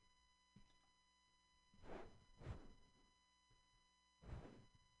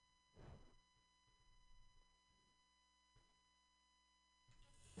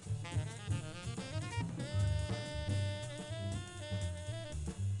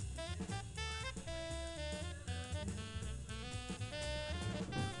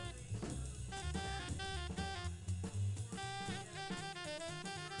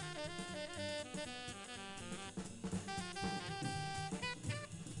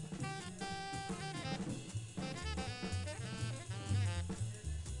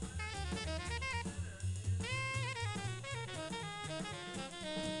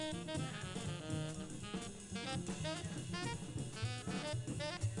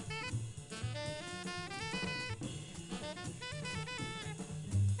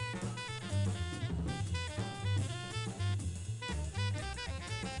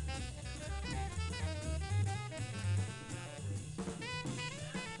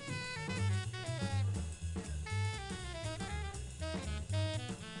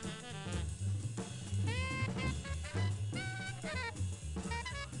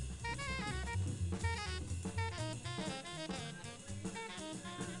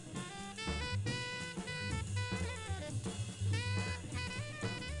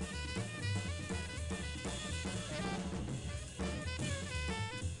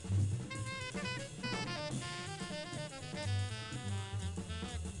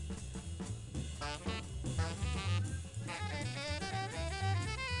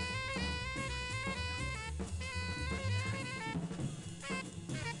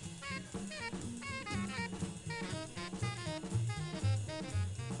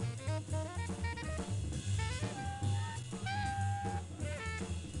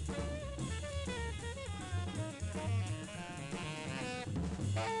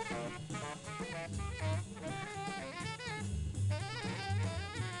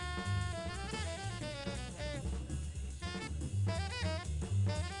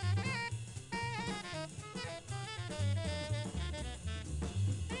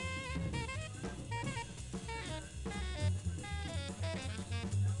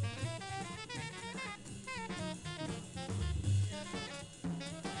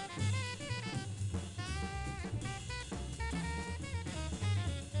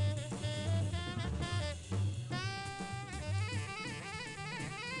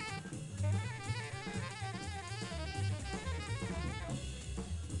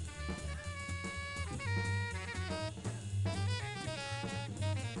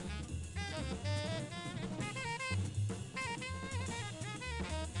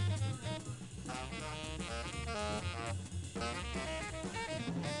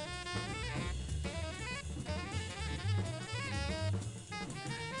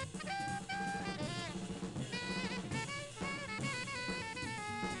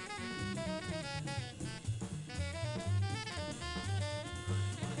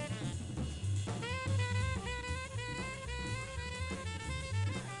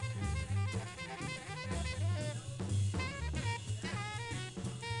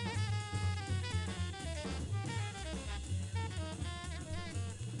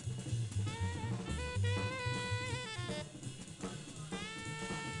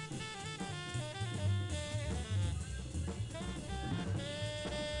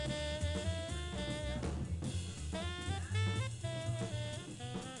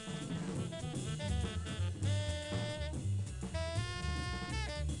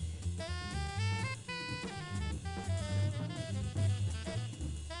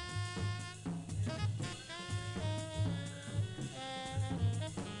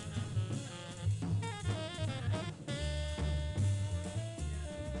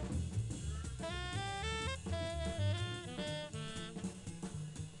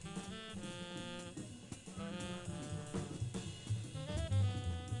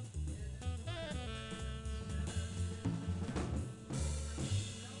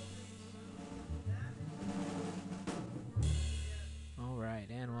 right,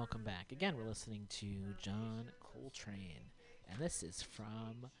 and welcome back. Again, we're listening to John Coltrane, and this is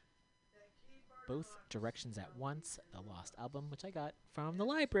from Both Directions at Once, the Lost Album, which I got from the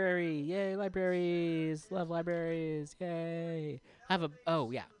library. Yay, libraries! Love libraries! Yay! I have a,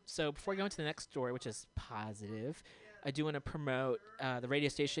 oh yeah, so before we go into the next story, which is positive, I do want to promote the radio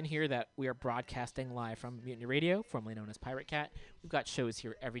station here that we are broadcasting live from, Mutiny Radio, formerly known as Pirate Cat. We've got shows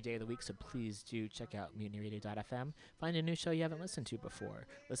here every day of the week, so please do check out mutinyradio.fm. Find a new show you haven't listened to before.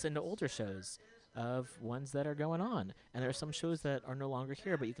 Listen to older shows of ones that are going on. And there are some shows that are no longer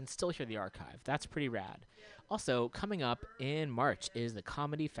here, but you can still hear the archive. That's pretty rad. Also, coming up in March is the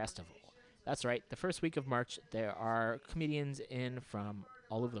Comedy Festival. That's right. The first week of March, there are comedians in from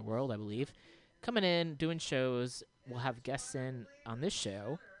all over the world, I believe, coming in, doing shows. We'll have guests in on this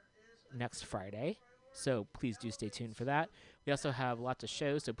show next Friday, so please do stay tuned for that. We also have lots of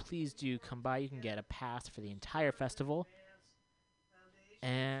shows, so please do come by. You can get a pass for the entire festival.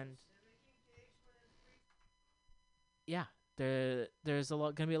 And yeah, there's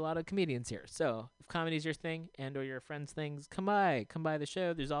going to be a lot of comedians here. So if comedy's your thing and or your friends' things, come by the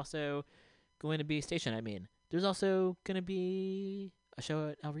show. There's also going to be there's also going to be a show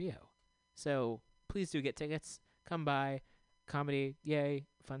at El Rio. So please do get tickets. Come by. Comedy, yay,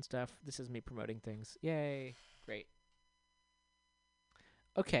 fun stuff. This is me promoting things. Yay, great.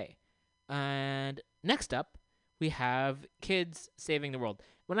 Okay, and next up, we have kids saving the world.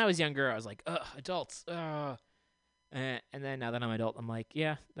 When I was younger, I was like, ugh, adults, ugh. And then now that I'm an adult, I'm like,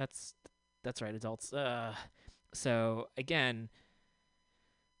 yeah, that's right, adults. So again,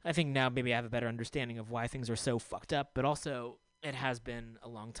 I think now maybe I have a better understanding of why things are so fucked up, but also it has been a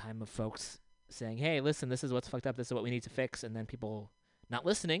long time of folks saying, hey, listen, this is what's fucked up, this is what we need to fix, and then people not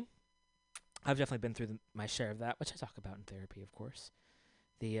listening. I've definitely been through my share of that, which I talk about in therapy, of course.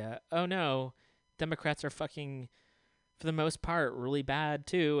 Oh no, Democrats are fucking, for the most part, really bad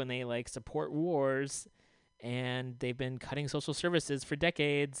too, and they like support wars, and they've been cutting social services for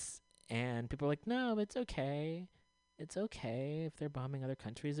decades, and people are like, no, it's okay. It's okay if they're bombing other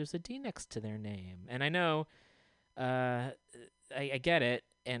countries. There's a D next to their name. And I know, I get it,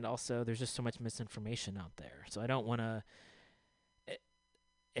 and also there's just so much misinformation out there. So I don't want to,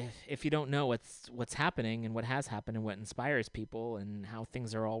 if you don't know what's happening and what has happened and what inspires people and how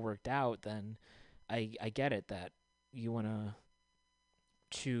things are all worked out, then I get it that you want to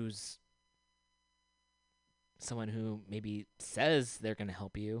choose someone who maybe says they're going to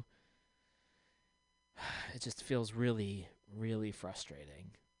help you. It just feels really, really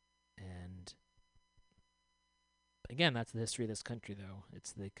frustrating. And again, that's the history of this country, though.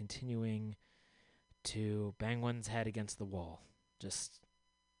 It's the continuing to bang one's head against the wall, just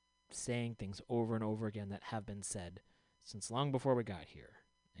saying things over and over again that have been said since long before we got here.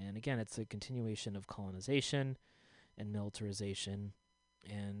 And again, it's a continuation of colonization and militarization,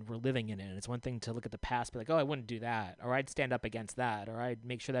 and we're living in it. And it's one thing to look at the past, be like, oh, I wouldn't do that, or I'd stand up against that, or I'd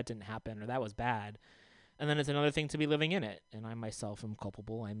make sure that didn't happen, or that was bad. And then it's another thing to be living in it. And I myself am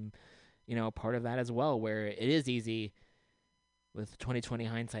culpable. I'm, a part of that as well, where it is easy with 2020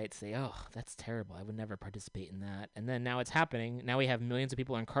 hindsight to say, oh, that's terrible. I would never participate in that. And then now it's happening. Now we have millions of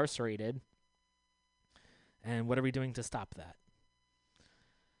people incarcerated. And what are we doing to stop that?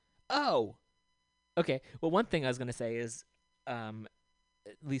 Oh, okay. Well, one thing I was going to say is at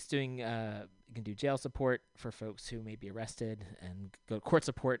least doing, you can do jail support for folks who may be arrested and go to court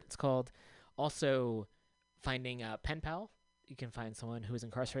support, it's called. Also, finding a pen pal. You can find someone who is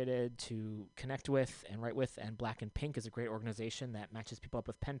incarcerated to connect with and write with, and Black and Pink is a great organization that matches people up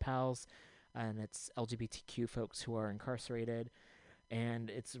with pen pals, and it's LGBTQ folks who are incarcerated, and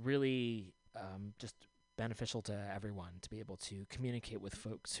it's really just beneficial to everyone to be able to communicate with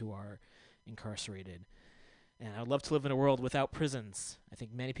folks who are incarcerated. And I'd love to live in a world without prisons. I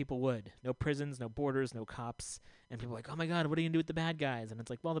think many people would. No prisons, no borders, no cops. And people are like, oh my God, what are you going to do with the bad guys? And it's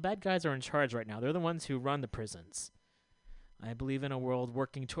like, well, the bad guys are in charge right now. They're the ones who run the prisons. I believe in a world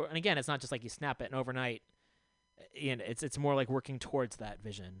working toward, and again, it's not just like you snap it and overnight. It's more like working towards that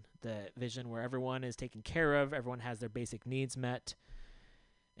vision. The vision where everyone is taken care of, everyone has their basic needs met,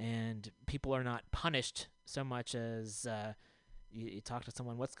 and people are not punished so much as you talk to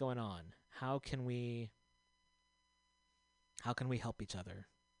someone, what's going on? How can we help each other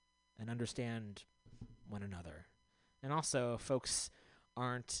and understand one another? And also, folks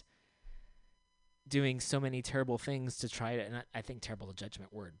aren't doing so many terrible things to try to, and I think terrible is a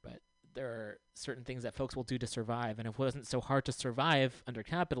judgment word, but there are certain things that folks will do to survive. And if it wasn't so hard to survive under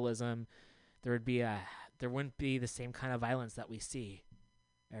capitalism, there wouldn't be the same kind of violence that we see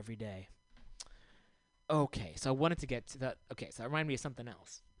every day. Okay, so I wanted to get to that. Okay, so that reminded me of something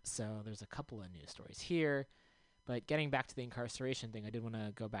else. So there's a couple of news stories here. But getting back to the incarceration thing, I did want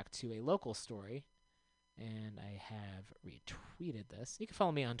to go back to a local story, and I have retweeted this. You can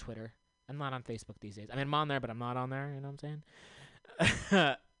follow me on Twitter. I'm not on Facebook these days. I mean, I'm on there, but I'm not on there. You know what I'm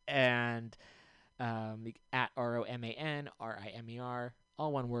saying? And at ROMANRIMER,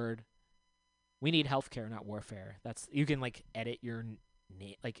 all one word. We need healthcare, not warfare. That's you can like edit your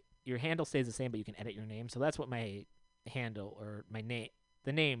name, like your handle stays the same, but you can edit your name. So that's what my handle or my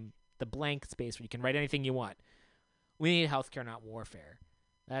name, the blank space where you can write anything you want. We need healthcare, not warfare.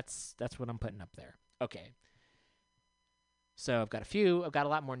 That's what I'm putting up there. Okay. So I've got a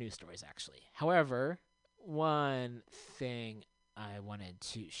lot more news stories actually. However, one thing I wanted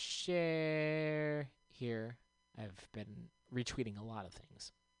to share here, I've been retweeting a lot of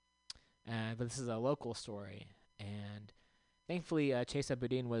things. But this is a local story, and thankfully Chesa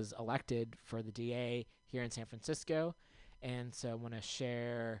Boudin was elected for the DA here in San Francisco, and so I want to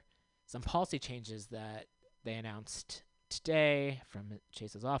share some policy changes that they announced today from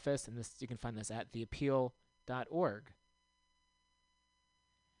Chesa's office, and you can find this at theappeal.org.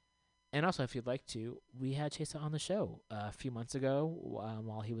 And also, if you'd like to, we had Chesa on the show a few months ago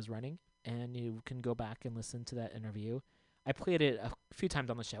while he was running, and you can go back and listen to that interview. I played it a few times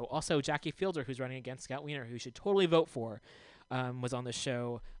on the show. Also, Jackie Fielder, who's running against Scott Wiener, who you should totally vote for, was on the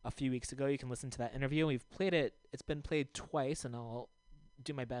show a few weeks ago. You can listen to that interview. We've played it. It's been played twice, and I'll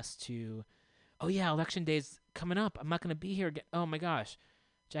do my best to... Oh, yeah, Election Day's coming up. I'm not going to be here again. Oh, my gosh.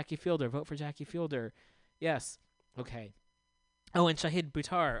 Jackie Fielder. Vote for Jackie Fielder. Yes. Okay. Oh, and Shahid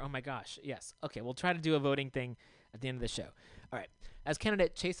Buttar. Oh, my gosh. Yes. Okay, we'll try to do a voting thing at the end of the show. All right. As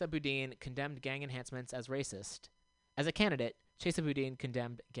candidate, Chesa Boudin condemned gang enhancements as racist. As a candidate, Chesa Boudin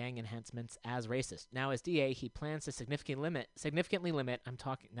condemned gang enhancements as racist. Now, as DA, he plans to significantly limit, I'm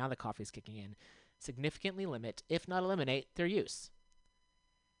talking, now the coffee's kicking in, significantly limit, if not eliminate, their use.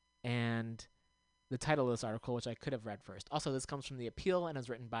 And the title of this article, which I could have read first. Also, this comes from The Appeal and is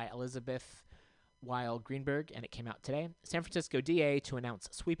written by Elizabeth Weil Greenberg, and it came out today. San Francisco DA to announce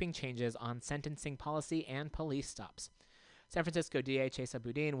sweeping changes on sentencing policy and police stops. San Francisco DA Chesa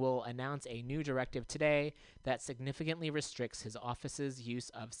Boudin will announce a new directive today that significantly restricts his office's use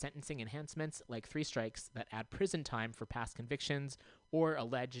of sentencing enhancements like 3 strikes that add prison time for past convictions or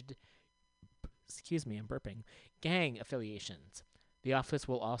alleged, gang affiliations. The office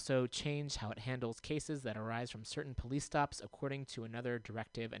will also change how it handles cases that arise from certain police stops, according to another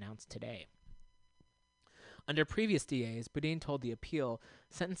directive announced today. Under previous DAs, Boudin told The Appeal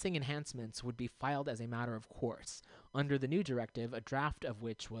sentencing enhancements would be filed as a matter of course. Under the new directive, a draft of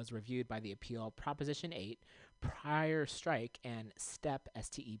which was reviewed by The Appeal, Proposition 8, Prior Strike and STEP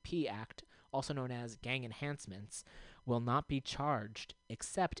STEP Act, also known as gang enhancements, will not be charged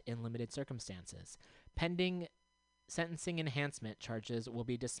except in limited circumstances. Pending sentencing enhancement charges will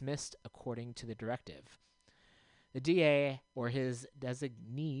be dismissed according to the directive. The DA or his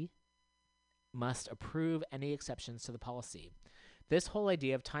designee must approve any exceptions to the policy. This whole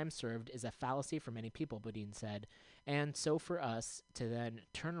idea of time served is a fallacy for many people, Boudin said, and so for us to then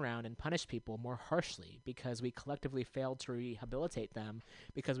turn around and punish people more harshly because we collectively failed to rehabilitate them,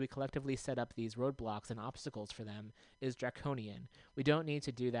 because we collectively set up these roadblocks and obstacles for them, is draconian. We don't need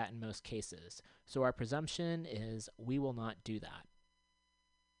to do that in most cases. So our presumption is we will not do that.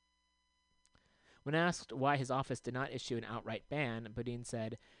 When asked why his office did not issue an outright ban, Boudin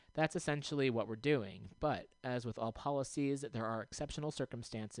said, "That's essentially what we're doing. But, as with all policies, there are exceptional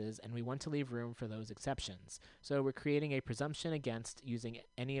circumstances, and we want to leave room for those exceptions. So we're creating a presumption against using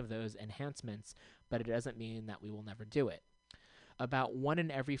any of those enhancements, but it doesn't mean that we will never do it." About 1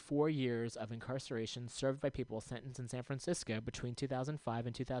 in every 4 years of incarceration served by people sentenced in San Francisco between 2005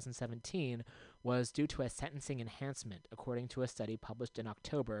 and 2017 was due to a sentencing enhancement, according to a study published in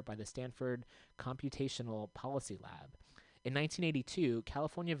October by the Stanford Computational Policy Lab. In 1982,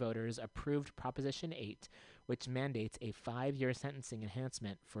 California voters approved Proposition 8, which mandates a 5-year sentencing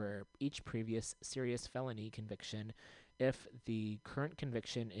enhancement for each previous serious felony conviction if the current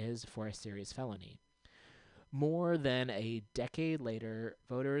conviction is for a serious felony. More than a decade later,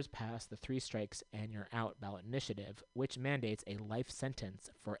 voters passed the 3 strikes and you're out ballot initiative, which mandates a life sentence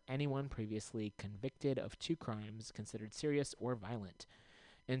for anyone previously convicted of 2 crimes considered serious or violent.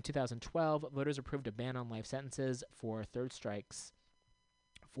 In 2012, voters approved a ban on life sentences for 3rd strikes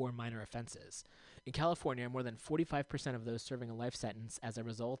for minor offenses. In California, more than 45% of those serving a life sentence as a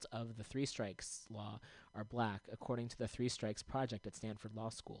result of the 3 strikes law are black, according to the 3 Strikes Project at Stanford Law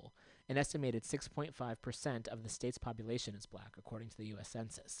School. An estimated 6.5% of the state's population is black, according to the U.S.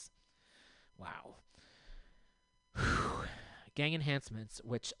 Census. Wow. Gang enhancements,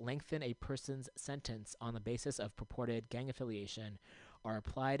 which lengthen a person's sentence on the basis of purported gang affiliation, are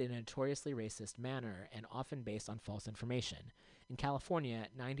applied in a notoriously racist manner and often based on false information. In California,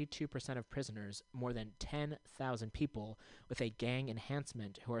 92% of prisoners, more than 10,000 people with a gang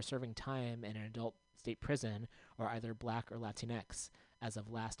enhancement who are serving time in an adult state prison, are either black or Latinx, as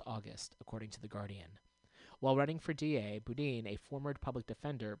of last August, according to The Guardian. While running for DA, Boudin, a former public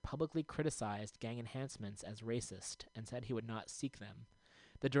defender, publicly criticized gang enhancements as racist and said he would not seek them.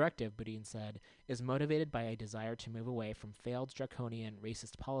 The directive, Boudin said, is motivated by a desire to move away from failed draconian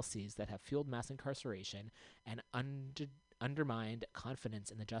racist policies that have fueled mass incarceration and undermined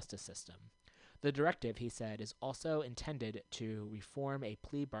confidence in the justice system. The directive, he said, is also intended to reform a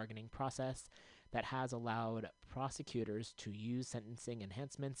plea bargaining process that has allowed prosecutors to use sentencing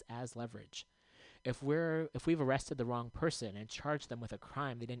enhancements as leverage. If we've arrested the wrong person and charged them with a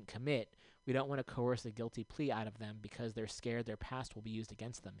crime they didn't commit, we don't want to coerce a guilty plea out of them because they're scared their past will be used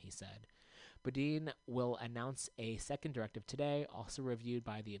against them, he said. Boudin will announce a second directive today, also reviewed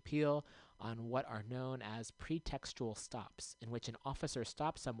by the appeal, on what are known as pretextual stops, in which an officer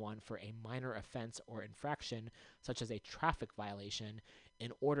stops someone for a minor offense or infraction, such as a traffic violation,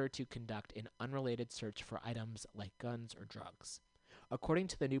 in order to conduct an unrelated search for items like guns or drugs. According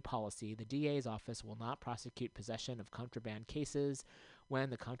to the new policy, the DA's office will not prosecute possession of contraband cases when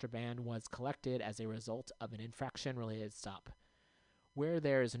the contraband was collected as a result of an infraction-related stop, where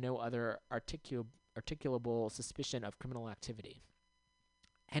there is no other articulable suspicion of criminal activity.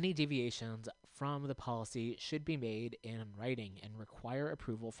 Any deviations from the policy should be made in writing and require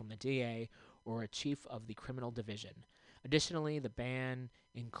approval from the DA or a chief of the criminal division. Additionally, the ban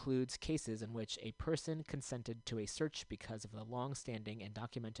includes cases in which a person consented to a search because of the long-standing and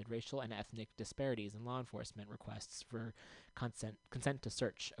documented racial and ethnic disparities in law enforcement requests for consent to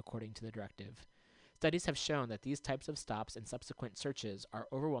search, according to the directive. Studies have shown that these types of stops and subsequent searches are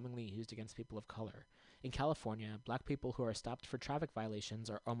overwhelmingly used against people of color. In California, black people who are stopped for traffic violations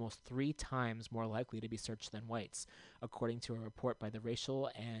are almost 3 times more likely to be searched than whites, according to a report by the Racial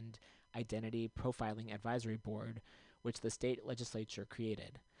and Identity Profiling Advisory Board, which the state legislature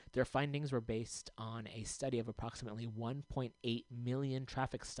created. Their findings were based on a study of approximately 1.8 million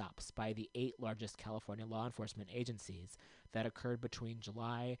traffic stops by the 8 largest California law enforcement agencies that occurred between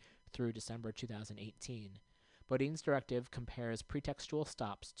July through December 2018. Boudin's directive compares pretextual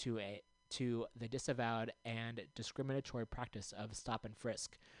stops to the disavowed and discriminatory practice of stop and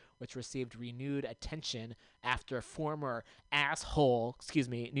frisk, which received renewed attention after former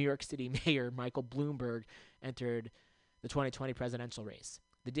New York City Mayor Michael Bloomberg entered the 2020 presidential race.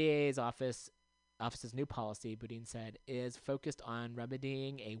 The DA's office's new policy, Boudin said, is focused on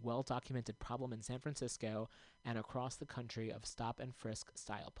remedying a well-documented problem in San Francisco and across the country of stop and frisk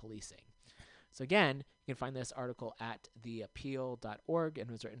style policing. So again, you can find this article at theappeal.org, and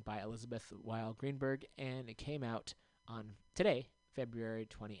it was written by Elizabeth Weil Greenberg, and it came out on today, February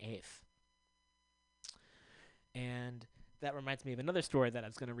 28th. And that reminds me of another story that I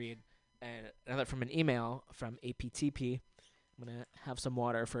was going to read, another from an email from APTP. I'm going to have some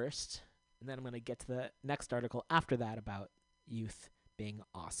water first, and then I'm going to get to the next article after that about youth being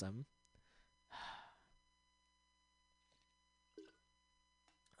awesome.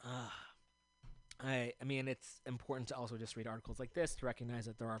 I mean, it's important to also just read articles like this to recognize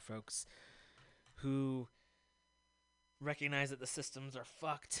that there are folks who recognize that the systems are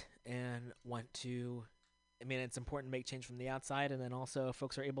fucked and want to... I mean, it's important to make change from the outside, and then also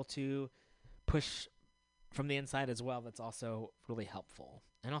folks are able to push from the inside as well. That's also really helpful.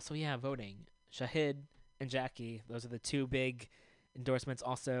 And also, yeah, voting. Shahid and Jackie, those are the 2 big endorsements.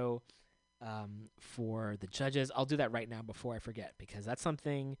 Also, for the judges, I'll do that right now before I forget, because that's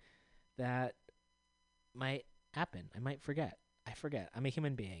something that might happen. I might forget. I forget. I'm a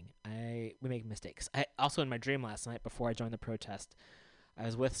human being. We make mistakes. I also, in my dream last night before I joined the protest, I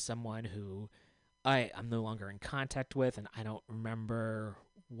was with someone who I'm no longer in contact with, and I don't remember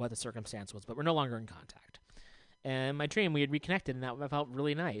what the circumstance was, but we're no longer in contact. And in my dream, we had reconnected, and that felt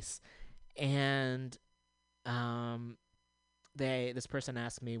really nice. And this person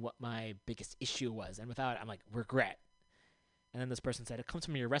asked me what my biggest issue was, and I'm like, regret. And then this person said, it comes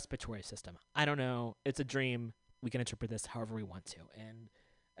from your respiratory system. I don't know. It's a dream. We can interpret this however we want to. And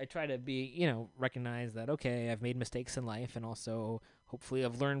I try to be, recognize that, okay, I've made mistakes in life, and also hopefully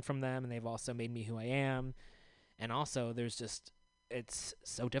I've learned from them, and they've also made me who I am. And also it's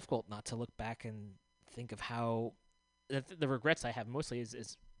so difficult not to look back and think of how the regrets I have mostly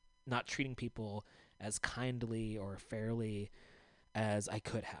is not treating people as kindly or fairly as I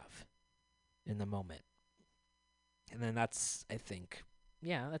could have in the moment. And then I think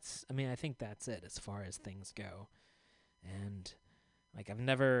that's it as far as things go. And like, I've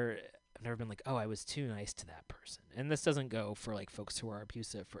never I've never been like, oh, I was too nice to that person. And this doesn't go for like folks who are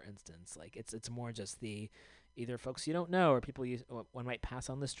abusive, for instance. Like it's more just the either folks you don't know or people one might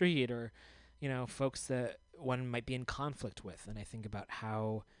pass on the street, or folks that one might be in conflict with. And I think about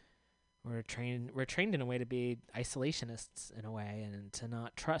how we're trained in a way to be isolationists in a way, and to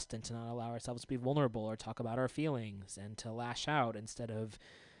not trust and to not allow ourselves to be vulnerable or talk about our feelings, and to lash out instead of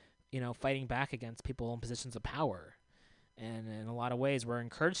fighting back against people in positions of power. And in a lot of ways, we're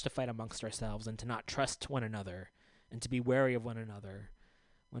encouraged to fight amongst ourselves and to not trust one another and to be wary of one another.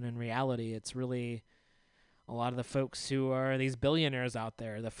 When in reality, it's really a lot of the folks who are these billionaires out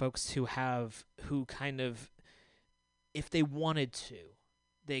there, the folks who kind of, if they wanted to,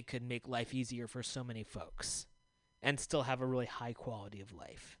 they could make life easier for so many folks and still have a really high quality of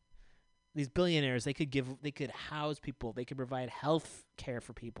life. These billionaires, they could house people, they could provide health care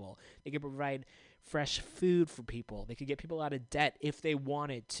for people, they could provide fresh food for people, they could get people out of debt if they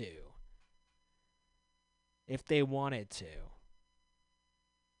wanted to. If they wanted to.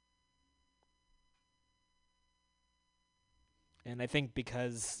 And I think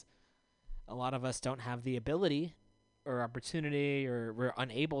because a lot of us don't have the ability or opportunity, or we're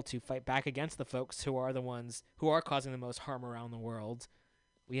unable to fight back against the folks who are the ones who are causing the most harm around the world,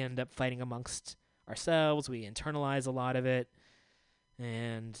 we end up fighting amongst ourselves. We internalize a lot of it,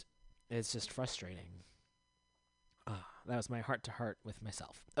 and it's just frustrating. That was my heart-to-heart with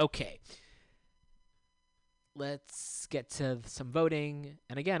myself. Okay. Let's get to some voting.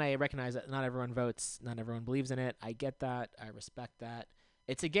 And again, I recognize that not everyone votes. Not everyone believes in it. I get that. I respect that.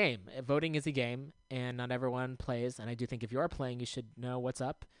 It's a game. Voting is a game, and not everyone plays. And I do think if you are playing, you should know what's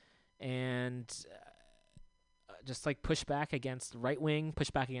up. And just like push back against right wing, push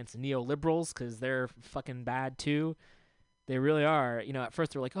back against neoliberals, because they're fucking bad too. They really are. At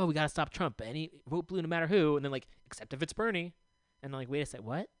first they're like, oh, we got to stop Trump. Vote blue no matter who. And then like, except if it's Bernie. And like, wait a second,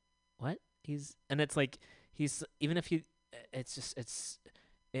 what? And it's like, even if you,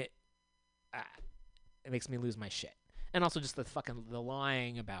 it makes me lose my shit. And also just the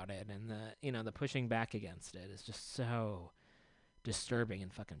lying about it, and the pushing back against it is just so disturbing.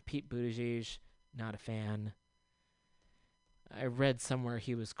 And fucking Pete Buttigieg, not a fan. I read somewhere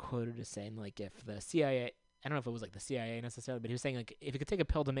he was quoted as saying, like, if the CIA, I don't know if it was like the CIA necessarily, but he was saying, like, if he could take a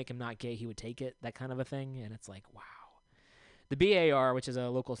pill to make him not gay, he would take it, that kind of a thing. And it's like, wow. The BAR, which is a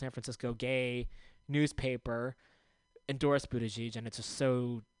local San Francisco gay newspaper, endorsed Buttigieg, and it's just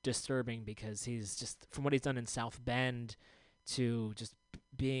so disturbing because he's just, from what he's done in South Bend to just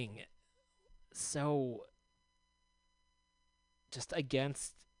being so just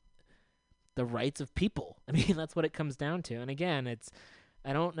against the rights of people. I mean, that's what it comes down to. And again,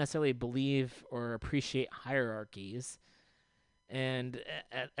 I don't necessarily believe or appreciate hierarchies. And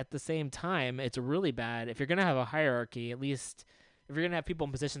at the same time, it's really bad. If you're going to have a hierarchy, at least, if you're going to have people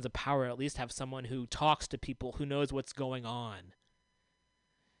in positions of power, at least have someone who talks to people, who knows what's going on.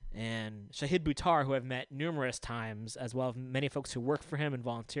 And Shahid Buttar, who I've met numerous times, as well as many folks who work for him and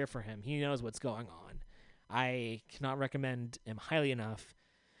volunteer for him, he knows what's going on. I cannot recommend him highly enough.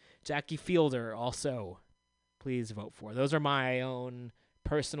 Jackie Fielder, also, please vote for. Those are my own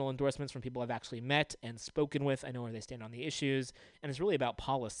personal endorsements from people I've actually met and spoken with. I know where they stand on the issues, and it's really about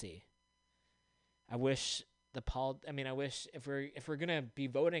policy. I wish if we're gonna be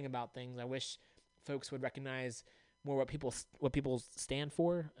voting about things, I wish folks would recognize more what people stand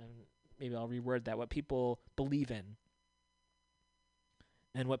for, and maybe I'll reword that, what people believe in,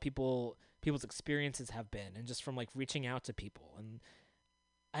 and what people's experiences have been, and just from like reaching out to people. And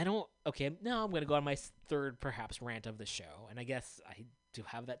now I'm going to go on my third perhaps rant of the show, and I guess I do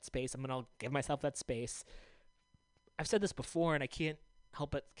have that space. I'm going to give myself that space. I've said this before, and I can't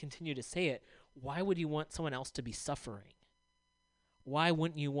help but continue to say it. Why would you want someone else to be suffering? Why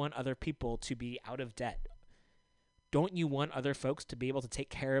wouldn't you want other people to be out of debt? Don't you want other folks to be able to take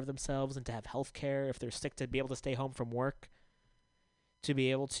care of themselves and to have health care if they're sick, to be able to stay home from work, to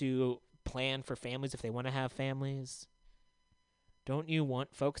be able to plan for families if they want to have families? Don't you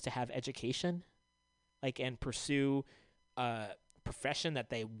want folks to have education, and pursue a profession that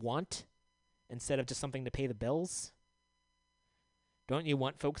they want instead of just something to pay the bills? Don't you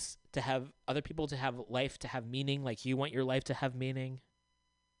want folks to have, other people to have life, to have meaning, like you want your life to have meaning?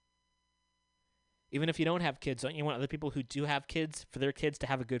 Even if you don't have kids, don't you want other people who do have kids, for their kids to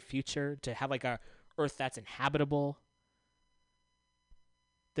have a good future, to have like a earth that's inhabitable?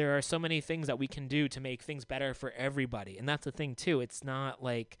 There are so many things that we can do to make things better for everybody. And that's the thing too. It's not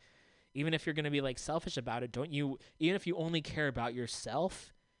like, even if you're going to be like selfish about it, even if you only care about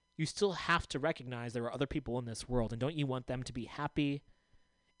yourself, you still have to recognize there are other people in this world. And don't you want them to be happy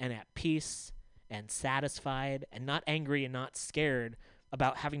and at peace and satisfied and not angry and not scared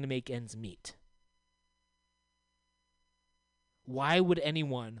about having to make ends meet. Why would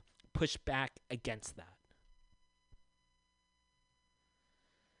anyone push back against that?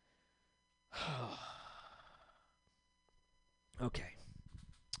 Okay.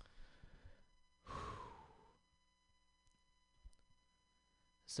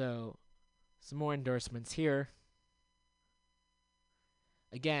 So, some more endorsements here.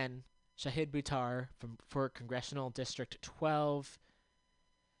 Again, Shahid Buttar for Congressional District 12.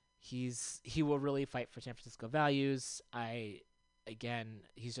 He will really fight for San Francisco values.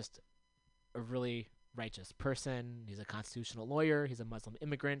 He's just a really righteous person. He's a constitutional lawyer. He's a Muslim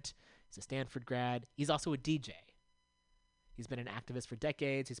immigrant. He's a Stanford grad. He's also a DJ. He's been an activist for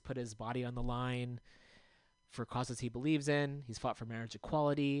decades. He's put his body on the line for causes he believes in. He's fought for marriage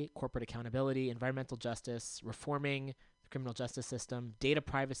equality, corporate accountability, environmental justice, reforming the criminal justice system, data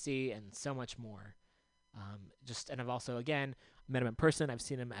privacy, and so much more. And I've also, again, met him in person. I've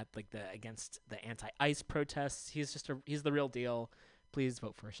seen him at against the anti-ICE protests. He's the real deal. Please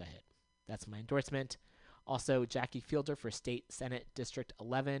vote for Shahid. That's my endorsement. Also, Jackie Fielder for State Senate District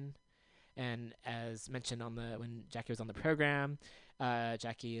 11. And as mentioned when Jackie was on the program,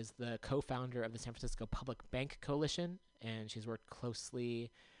 Jackie is the co-founder of the San Francisco Public Bank Coalition, and she's worked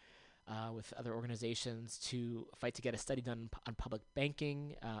closely with other organizations to fight to get a study done on public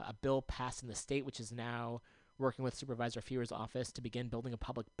banking. A bill passed in the state, which is now working with Supervisor Fewer's office to begin building a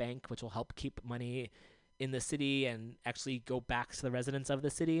public bank, which will help keep money in the city and actually go back to the residents of the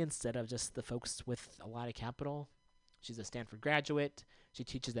city instead of just the folks with a lot of capital. She's a Stanford graduate. She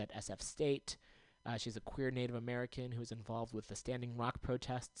teaches at SF State. She's a queer Native American who is involved with the Standing Rock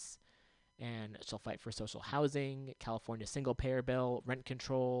protests, and she'll fight for social housing, California single-payer bill, rent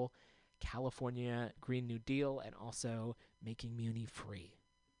control, California Green New Deal, and also making Muni free.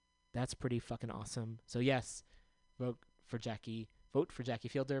 That's pretty fucking awesome. So yes, vote for Jackie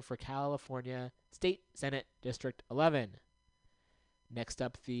Fielder for California State Senate District 11. Next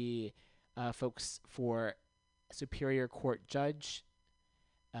up, the folks for Superior Court Judge.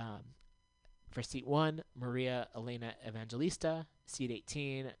 For Seat 1, Maria Elena Evangelista. Seat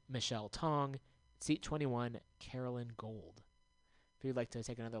 18, Michelle Tong. Seat 21, Carolyn Gold. If you'd like to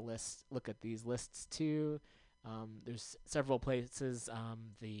take another look at these lists too, there's several places,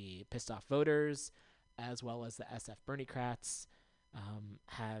 the Pissed Off Voters, as well as the SF Berniecrats,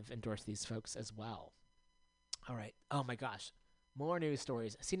 have endorsed these folks as well. All right. Oh my gosh. More news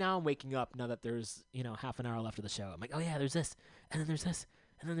stories. See, now I'm waking up now that there's, half an hour left of the show. I'm like, oh yeah, there's this, and then there's this,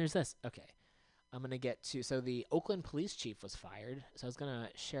 and then there's this. Okay. I'm going to get to, so the Oakland police chief was fired. So I was going to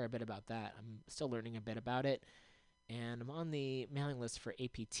share a bit about that. I'm still learning a bit about it. And I'm on the mailing list for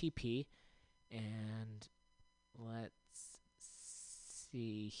APTP. And let's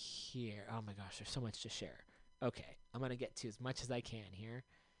see here. Oh my gosh, there's so much to share. Okay. I'm going to get to as much as I can here.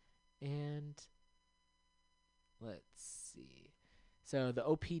 And let's see. So the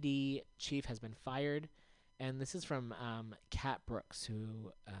OPD chief has been fired, and this is from Kat Brooks,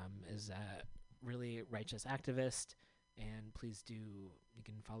 who is a really righteous activist. And please do, you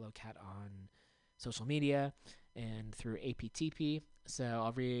can follow Kat on social media and through APTP. So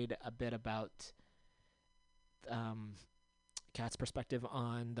I'll read a bit about Kat's perspective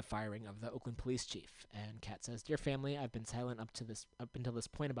on the firing of the Oakland police chief. And Kat says, "Dear family, I've been silent up until this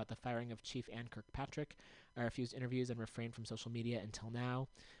point about the firing of Chief Ann Kirkpatrick. I refused interviews and refrained from social media until now.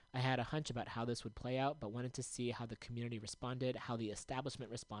 I had a hunch about how this would play out, but wanted to see how the community responded, how the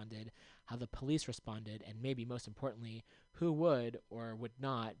establishment responded, how the police responded, and maybe most importantly, who would or would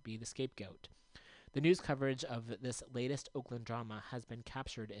not be the scapegoat. The news coverage of this latest Oakland drama has been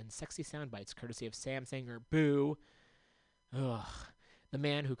captured in sexy sound bites courtesy of Sam Singer, boo, the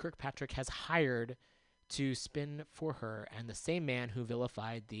man who Kirkpatrick has hired to spin for her, and the same man who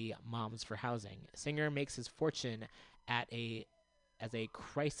vilified the Moms for Housing. Singer makes his fortune as a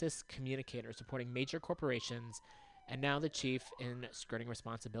crisis communicator supporting major corporations, and now the chief in skirting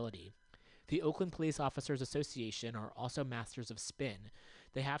responsibility. The Oakland Police Officers Association are also masters of spin.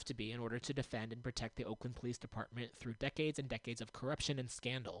 They have to be in order to defend and protect the Oakland Police Department through decades and decades of corruption and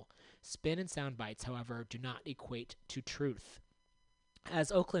scandal. Spin and sound bites, however, do not equate to truth.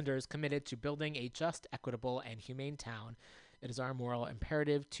 As Oaklanders committed to building a just, equitable, and humane town, it is our moral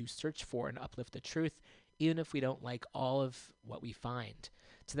imperative to search for and uplift the truth, even if we don't like all of what we find.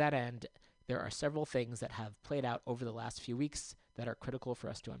 To that end, there are several things that have played out over the last few weeks that are critical for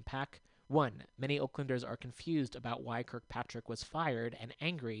us to unpack. 1. Many Oaklanders are confused about why Kirkpatrick was fired and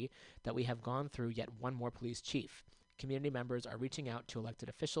angry that we have gone through yet one more police chief. community members are reaching out to elected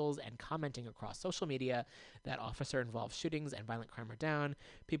officials and commenting across social media that officer-involved shootings and violent crime are down.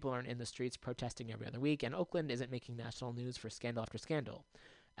 People aren't in the streets protesting every other week, and Oakland isn't making national news for scandal after scandal.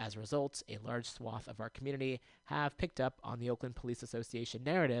 As a result, a large swath of our community have picked up on the Oakland Police Association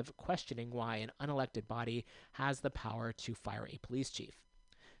narrative, questioning why an unelected body has the power to fire a police chief.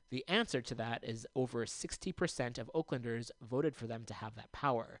 The answer to that is over 60% of Oaklanders voted for them to have that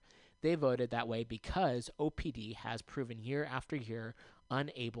power. They voted that way because OPD has proven year after year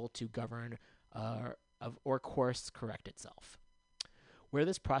unable to govern or course correct itself. Where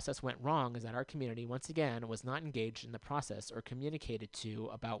this process went wrong is that our community, once again, was not engaged in the process or communicated to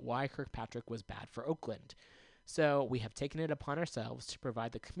about why Kirkpatrick was bad for Oakland. So we have taken it upon ourselves to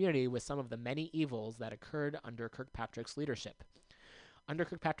provide the community with some of the many evils that occurred under Kirkpatrick's leadership. Under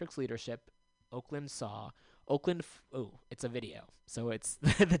Kirkpatrick's leadership, it's a video. So it's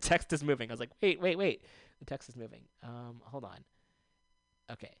the text is moving. I was like, wait. The text is moving. Hold on.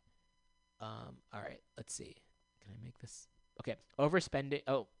 Okay. All right. Let's see. Can I make this? Okay. Overspending.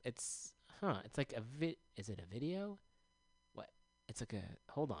 Oh, it's like is it a video? What? It's like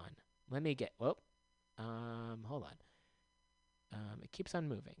hold on. Let me get, hold on. It keeps on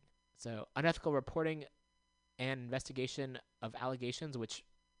moving. So unethical reporting and investigation of allegations, which,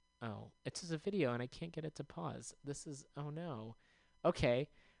 it's just a video and I can't get it to pause. This is, oh no. Okay.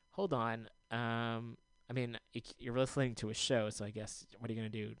 Hold on. I mean, you're listening to a show, so I guess, what are you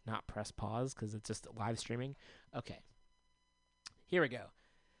going to do? Not press pause because it's just live streaming? Okay. Here we go.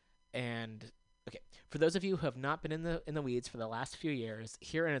 And, okay. For those of you who have not been in the weeds for the last few years,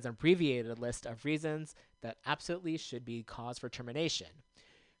 here is an abbreviated list of reasons that absolutely should be cause for termination.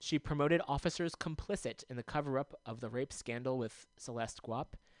 She promoted officers complicit in the cover-up of the rape scandal with Celeste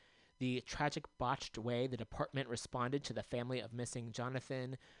Guap, the tragic botched way the department responded to the family of missing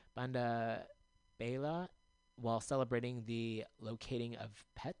Jonathan Bandabela while celebrating the locating of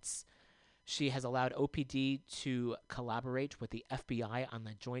pets. She has allowed OPD to collaborate with the FBI on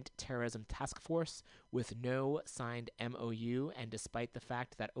the Joint Terrorism Task Force with no signed MOU, and despite the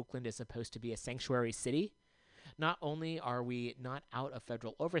fact that Oakland is supposed to be a sanctuary city. Not only are we not out of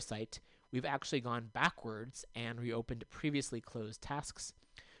federal oversight, we've actually gone backwards and reopened previously closed tasks.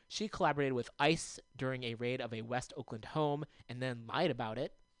 She collaborated with ICE during a raid of a West Oakland home and then lied about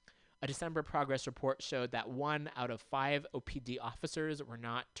it. A December progress report showed that 1 out of 5 OPD officers were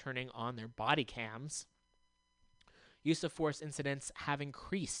not turning on their body cams. Use of force incidents have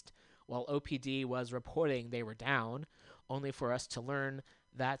increased while OPD was reporting they were down, only for us to learn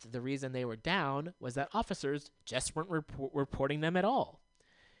that the reason they were down was that officers just weren't reporting them at all.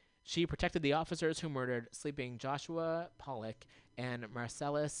 She protected the officers who murdered sleeping Joshua Pollock and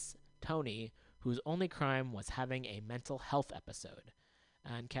Marcellus Tony, whose only crime was having a mental health episode.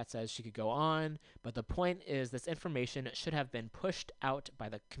 And Kat says she could go on, but the point is this information should have been pushed out by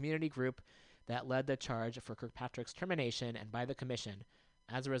the community group that led the charge for Kirkpatrick's termination and by the commission.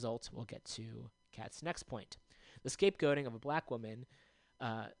 As a result, we'll get to Kat's next point. The scapegoating of a black woman,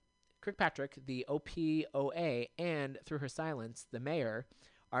 Kirkpatrick, the OPOA, and through her silence, the mayor,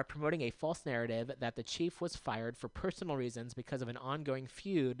 are promoting a false narrative that the chief was fired for personal reasons because of an ongoing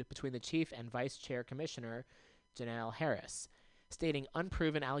feud between the chief and vice chair commissioner, Janelle Harris, stating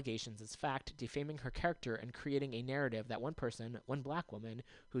unproven allegations as fact, defaming her character, and creating a narrative that one person, one black woman,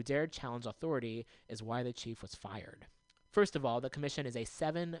 who dared challenge authority is why the chief was fired. First of all, the commission is a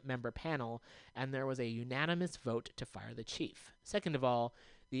 7-member panel, and there was a unanimous vote to fire the chief. Second of all,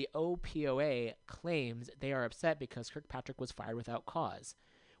 the OPOA claims they are upset because Kirkpatrick was fired without cause.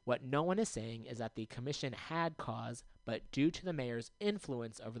 What no one is saying is that the commission had cause, but due to the mayor's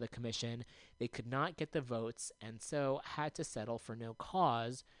influence over the commission, they could not get the votes and so had to settle for no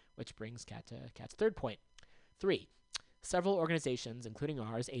cause, which brings Kat to Kat's third point. 3. Several organizations, including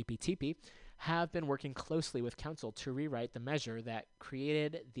ours, APTP, have been working closely with council to rewrite the measure that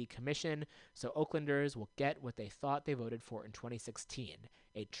created the commission so Oaklanders will get what they thought they voted for in 2016,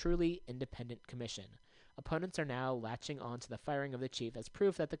 a truly independent commission. Opponents are now latching on to the firing of the chief as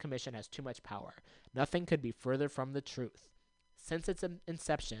proof that the commission has too much power. Nothing could be further from the truth. Since its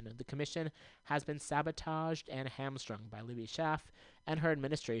inception, the commission has been sabotaged and hamstrung by Libby Schaaf and her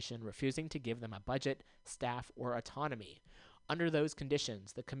administration, refusing to give them a budget, staff, or autonomy. Under those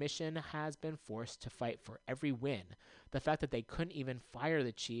conditions, the commission has been forced to fight for every win. The fact that they couldn't even fire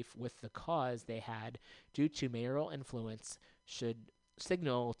the chief with the cause they had due to mayoral influence should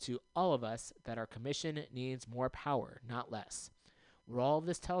signal to all of us that our commission needs more power, not less. What all of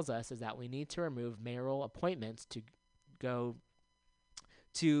this tells us is that we need to remove mayoral appointments to go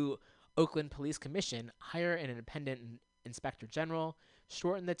to Oakland Police Commission, hire an independent inspector general,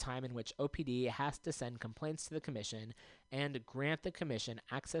 shorten the time in which OPD has to send complaints to the Commission, and grant the Commission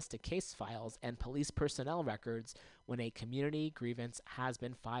access to case files and police personnel records when a community grievance has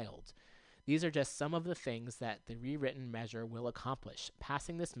been filed. These are just some of the things that the rewritten measure will accomplish.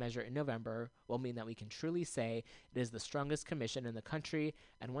 Passing this measure in November will mean that we can truly say it is the strongest commission in the country,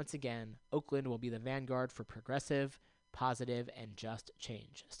 and once again, Oakland will be the vanguard for progressive, positive, and just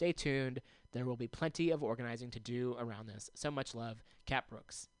change. Stay tuned. There will be plenty of organizing to do around this. So much love, Kat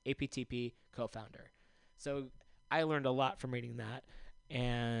Brooks, APTP co-founder. So I learned a lot from reading that,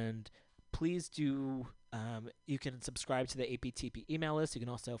 and please do. You can subscribe to the APTP email list. You can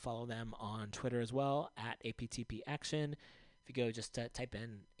also follow them on Twitter as well, at APTP Action. If you go just type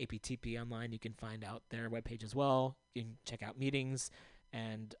in APTP online, you can find out their webpage as well. You can check out meetings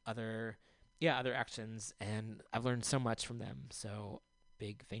and other actions. And I've learned so much from them. So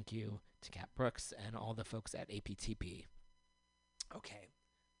big thank you to Kat Brooks and all the folks at APTP. Okay.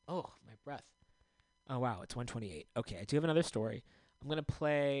 Oh, my breath. Oh, wow. It's 1:28. Okay, I do have another story. I'll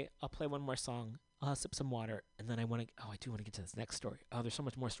play one more song. I'll sip some water, and then I do want to get to this next story. Oh, there's so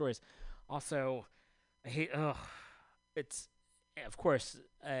much more stories. Also, it's, of course,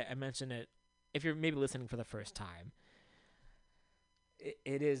 I mentioned it. If you're maybe listening for the first time,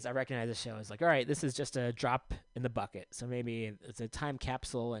 it is, I recognize the show as like, all right, this is just a drop in the bucket. So maybe it's a time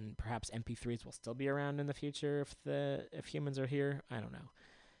capsule, and perhaps MP3s will still be around in the future if humans are here. I don't know.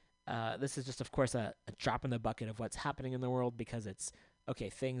 This is just, of course, a drop in the bucket of what's happening in the world, because it's,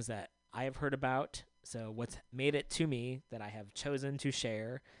 okay, things that I have heard about. So what's made it to me, that I have chosen to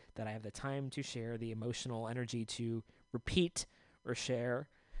share, that I have the time to share, the emotional energy to repeat or share.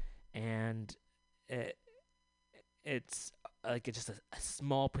 And it's like it's just a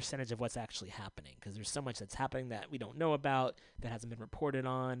small percentage of what's actually happening, because there's so much that's happening that we don't know about, that hasn't been reported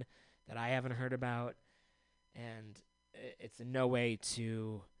on, that I haven't heard about. And it's in no way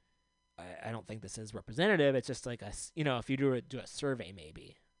to, I don't think this is representative. It's just like if you do a survey,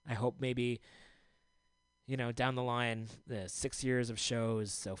 maybe. I hope maybe, down the line, the 6 years of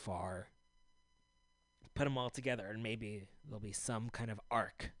shows so far, put them all together, and maybe there'll be some kind of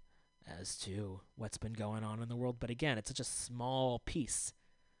arc as to what's been going on in the world. But again, it's such a small piece.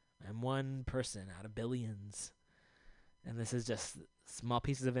 I'm one person out of billions. And this is just small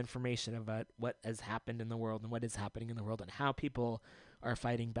pieces of information about what has happened in the world and what is happening in the world and how people are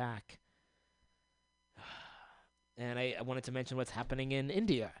fighting back. And I wanted to mention what's happening in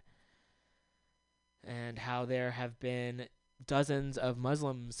India, and how there have been dozens of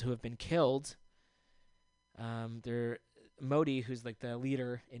Muslims who have been killed. Modi, who's like the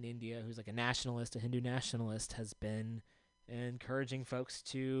leader in India, who's like a nationalist, a Hindu nationalist, has been encouraging folks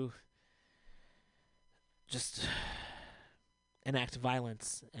to just enact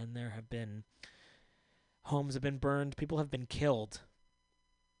violence. And there have been, homes have been burned, people have been killed.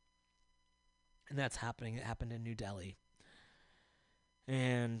 And that's happening. It happened in New Delhi.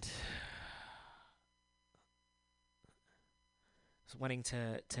 And I was wanting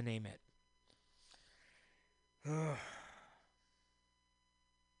to name it. And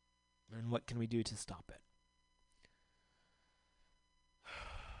what can we do to stop it?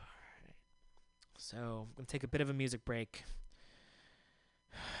 So I'm going to take a bit of a music break.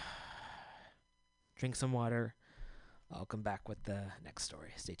 Drink some water. I'll come back with the next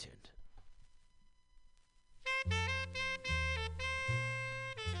story. Stay tuned.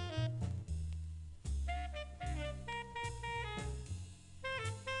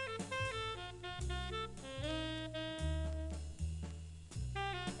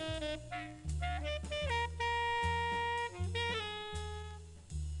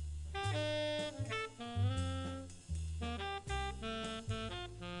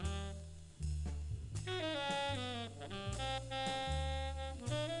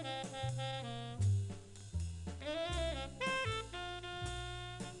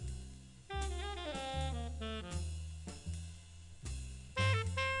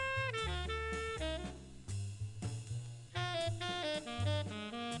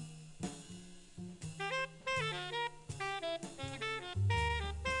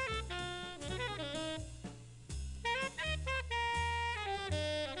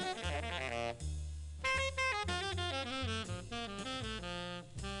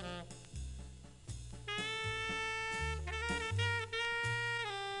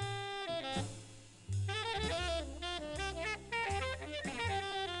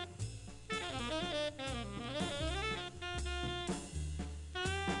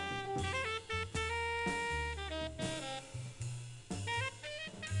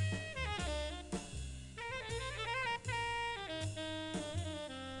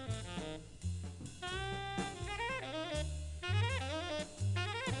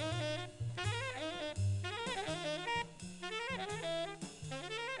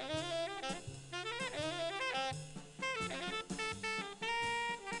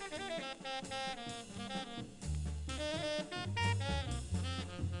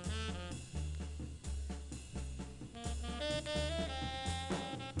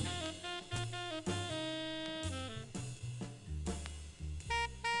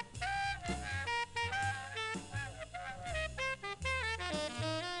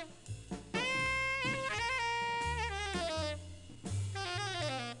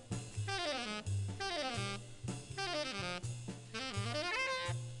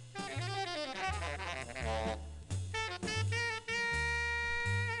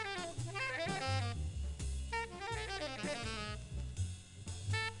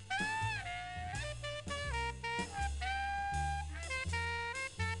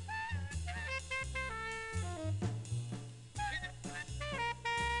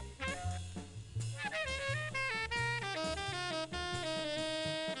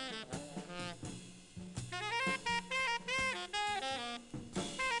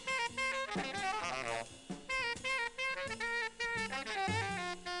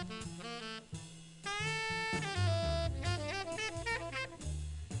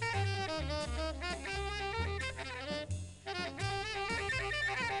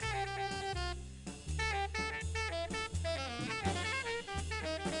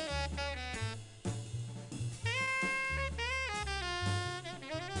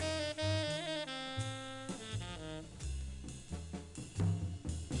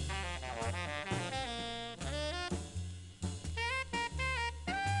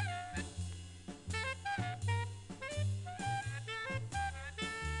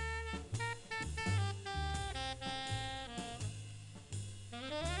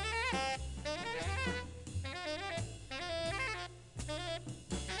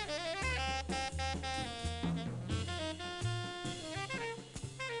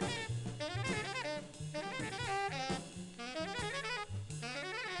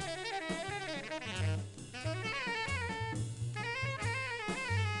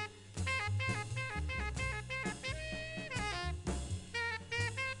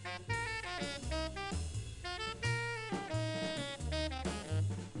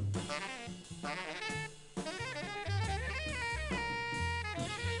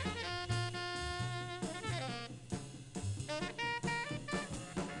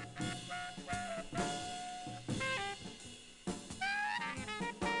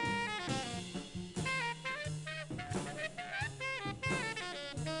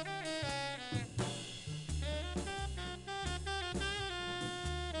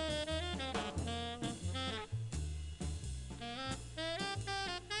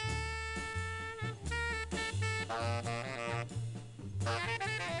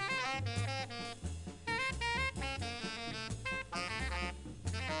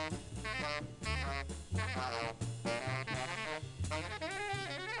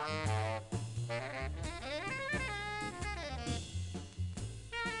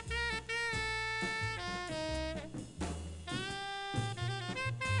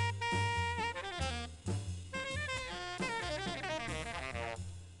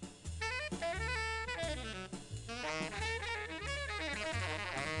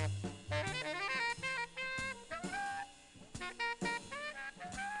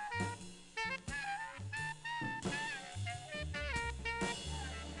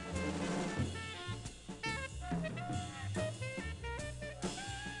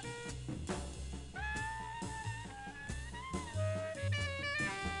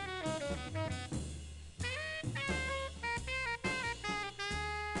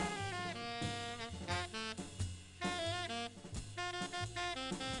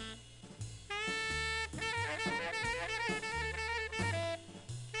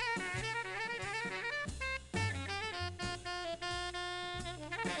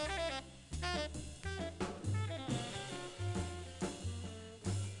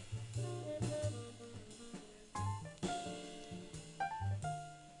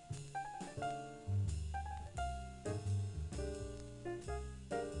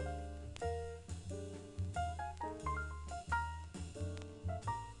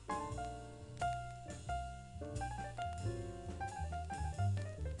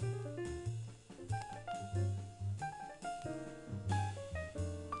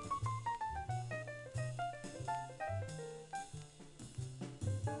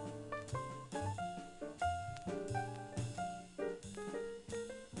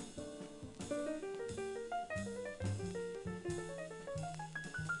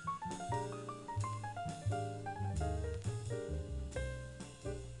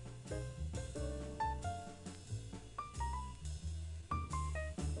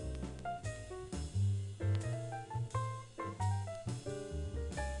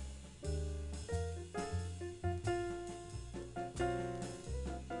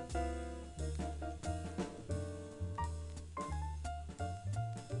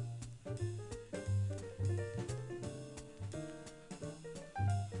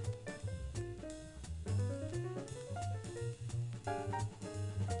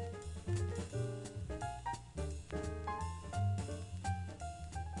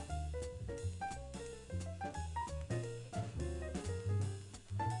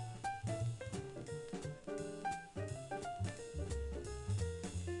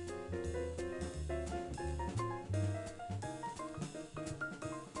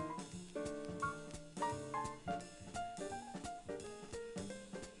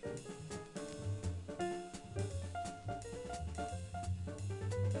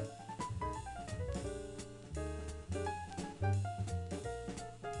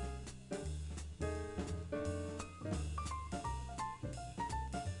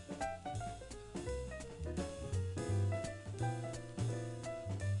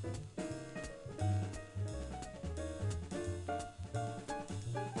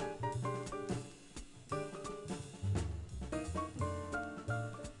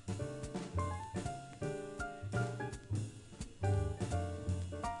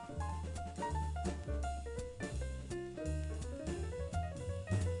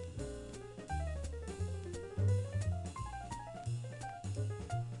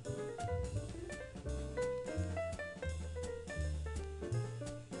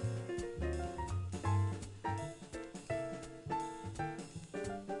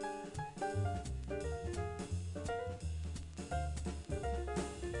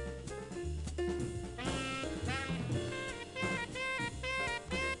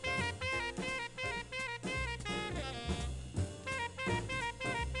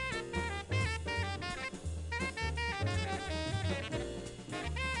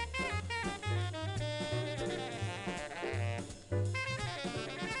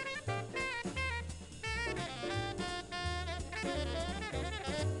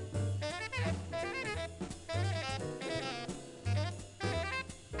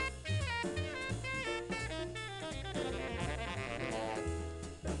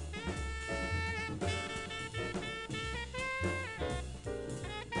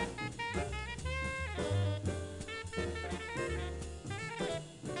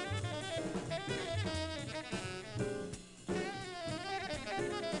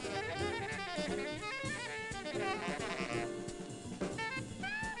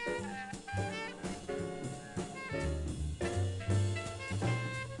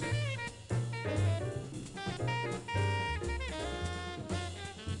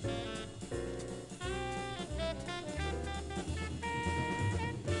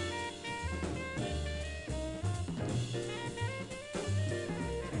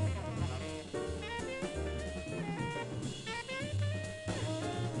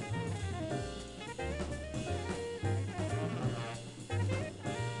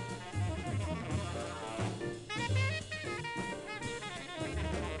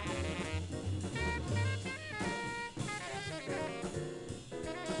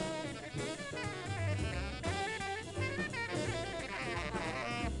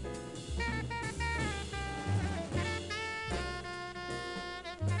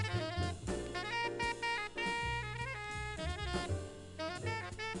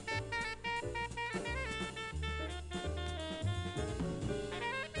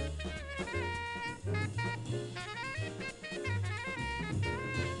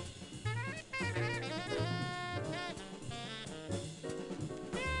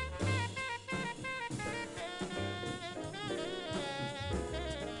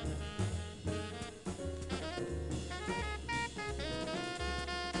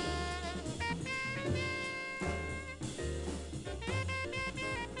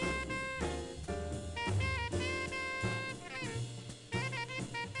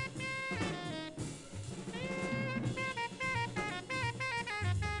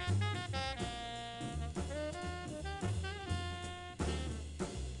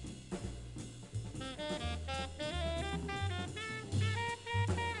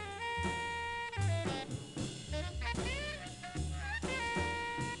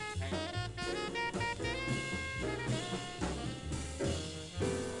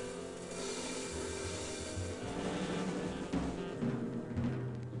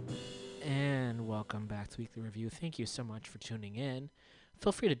 welcome back to Weekly Review. Thank you so much for tuning in.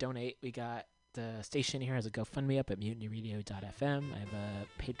 Feel free to donate. We got the station here has a GoFundMe up at MutinyRadio.fm. I have a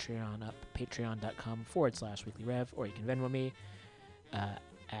Patreon up, patreon.com/weeklyrev, or you can Venmo me at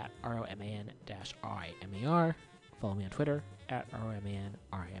ROMAN-RIMER. Follow me on Twitter at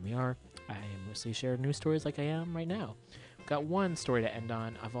ROMAN-RIMER. I mostly share news stories like I am right now. I've got one story to end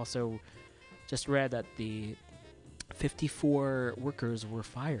on. I've also just read that the 54 workers were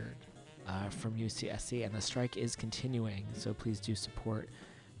fired from UCSC, and the strike is continuing, so please do support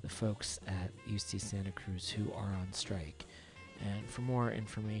the folks at UC Santa Cruz who are on strike. And for more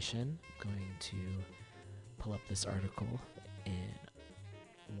information, I'm going to pull up this article in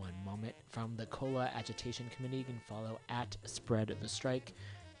one moment. From the COLA Agitation Committee, you can follow at Spread the Strike.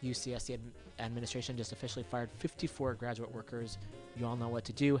 UCSC administration just officially fired 54 graduate workers. You all know what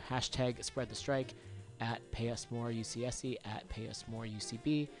to do. Hashtag Spread the Strike. At Pay Us More UCSC, at Pay Us More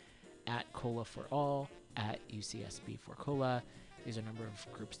UCB, at COLA for All, at UCSB for COLA. These are a number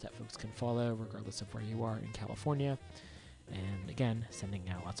of groups that folks can follow regardless of where you are in California. And again, sending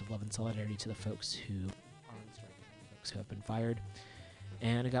out lots of love and solidarity to the folks who are on strike, folks who have been fired.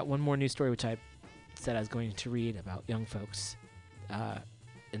 And I got one more news story which I said I was going to read about young folks,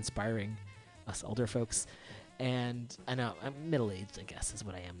 inspiring us older folks. And I know, I'm middle-aged, I guess, is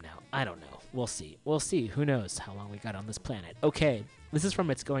what I am now. I don't know. We'll see. We'll see. Who knows how long we got on this planet. Okay, this is from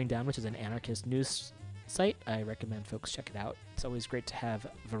It's Going Down, which is an anarchist news site. I recommend folks check it out. It's always great to have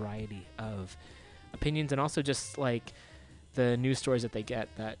variety of opinions, and also just, like, the news stories that they get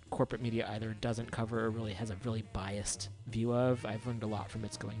that corporate media either doesn't cover or really has a really biased view of. I've learned a lot from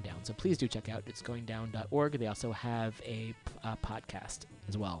It's Going Down. So please do check out itsgoingdown.org. They also have a podcast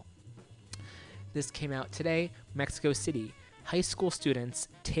as well. This came out today. Mexico City. High school students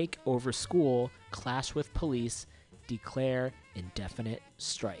take over school, clash with police, declare indefinite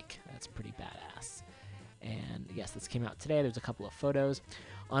strike. That's pretty badass. And yes, this came out today. There's a couple of photos.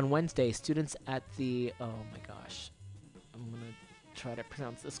 On Wednesday, students at the, oh my gosh, I'm going to try to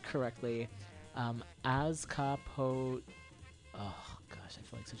pronounce this correctly. Azcapotzalco. Oh gosh, I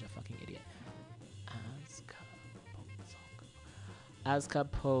feel like such a fucking idiot.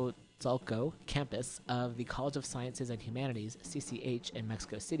 Azcapotzalco campus of the College of Sciences and Humanities, CCH, in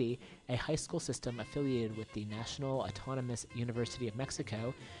Mexico City, a high school system affiliated with the National Autonomous University of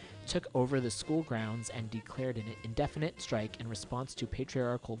Mexico, took over the school grounds and declared an indefinite strike in response to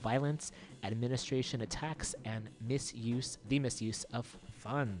patriarchal violence, administration attacks, and misuse of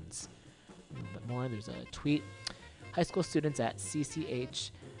funds. A little bit more, there's a tweet. High school students at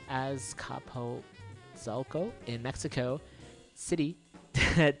CCH Azcapotzalco in Mexico City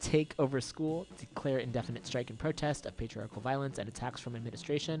take over school, declare indefinite strike in protest of patriarchal violence and attacks from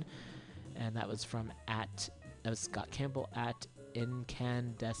administration. And that was from Scott Campbell at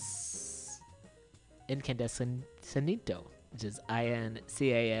Incandescento, which is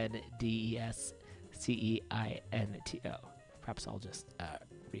INCANDESCEINTO. Perhaps I'll just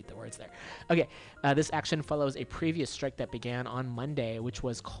read the words there. Okay, this action follows a previous strike that began on Monday, which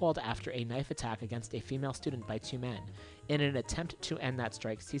was called after a knife attack against a female student by two men. In an attempt to end that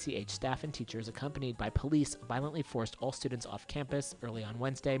strike, CCH staff and teachers, accompanied by police, violently forced all students off campus early on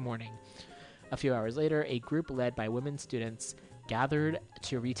Wednesday morning. A few hours later, a group led by women students gathered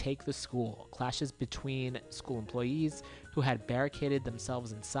to retake the school. Clashes between school employees, who had barricaded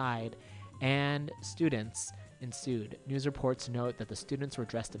themselves inside, and students ensued. News reports note that the students were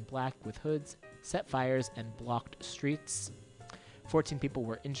dressed in black with hoods, set fires, and blocked streets. 14 people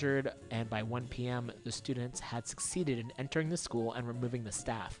were injured, and by 1 p.m., the students had succeeded in entering the school and removing the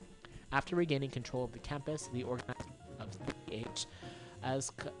staff. After regaining control of the campus, the organizers of CH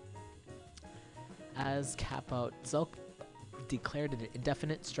Azcapotzalco declared an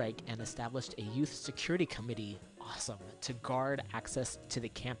indefinite strike and established a youth security committee, awesome, to guard access to the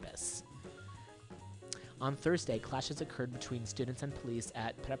campus. On Thursday, clashes occurred between students and police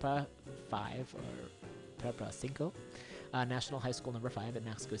at Prepa 5 or Prepa 5, National High School Number 5 in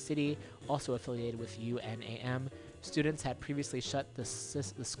Mexico City, also affiliated with UNAM. Students had previously shut the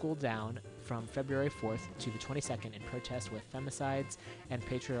school down from February 4th to the 22nd in protest with femicides and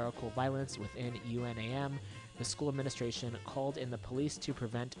patriarchal violence within UNAM. The school administration called in the police to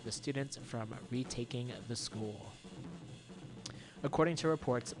prevent the students from retaking the school. According to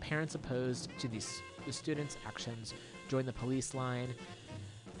reports, parents opposed to the students' actions joined the police line.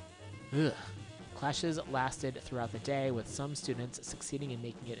 Ugh. Clashes lasted throughout the day, with some students succeeding in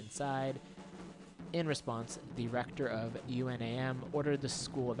making it inside. In response, the rector of UNAM ordered the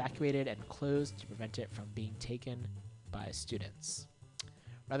school evacuated and closed to prevent it from being taken by students.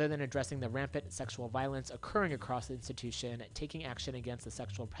 Rather than addressing the rampant sexual violence occurring across the institution, taking action against the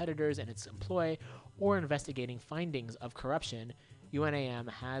sexual predators in its employ, or investigating findings of corruption, UNAM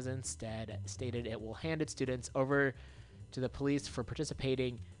has instead stated it will hand its students over to the police for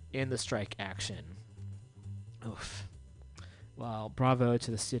participating in the strike action. Oof. Well, bravo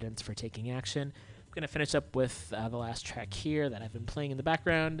to the students for taking action. I'm going to finish up with the last track here that I've been playing in the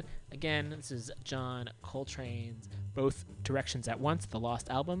background. Again, this is John Coltrane's Both Directions at Once, the Lost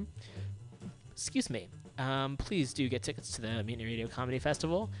album. Excuse me. Please do get tickets to the Mutiny Radio Comedy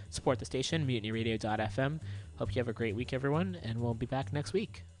Festival. Support the station, mutinyradio.fm. Hope you have a great week, everyone, and we'll be back next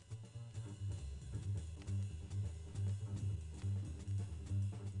week.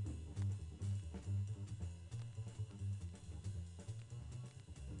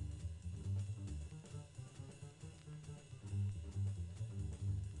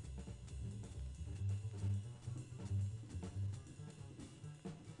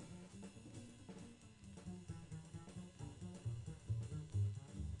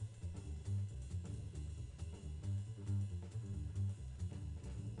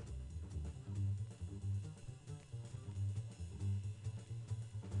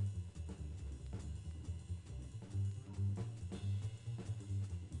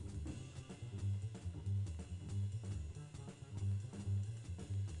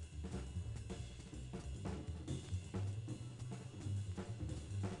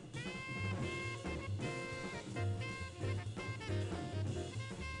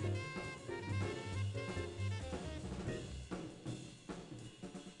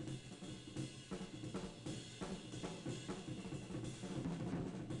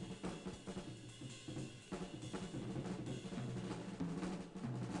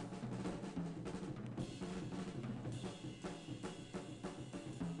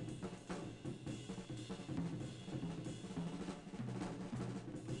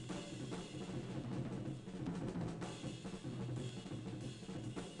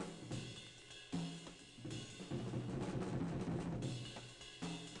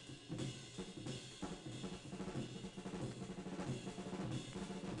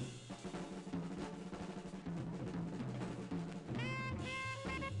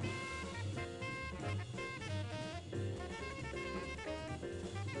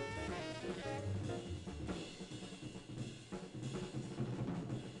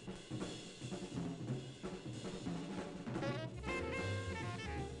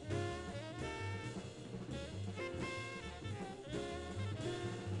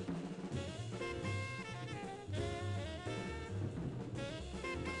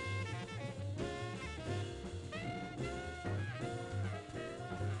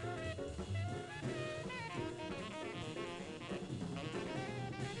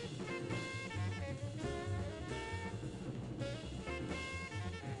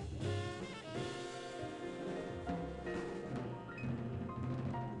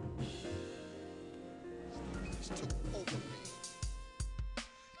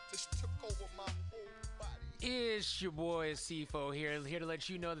 It's your boy CFO here to let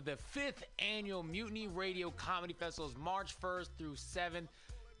you know that the 5th annual Mutiny Radio Comedy Festival is March 1st through 7th,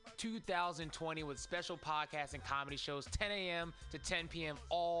 2020, with special podcasts and comedy shows 10 a.m. to 10 p.m.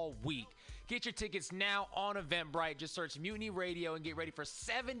 all week. Get your tickets now on Eventbrite. Just search Mutiny Radio and get ready for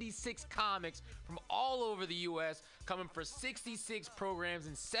 76 comics from all over the U.S. coming for 66 programs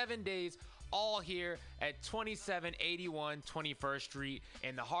in 7 days, all here at 2781 21st Street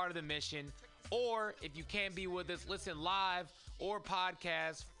in the heart of the Mission. Or if you can't be with us, listen live or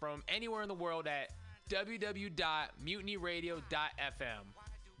podcast from anywhere in the world at www.mutinyradio.fm.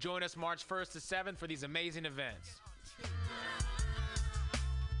 Join us March 1st to 7th for these amazing events.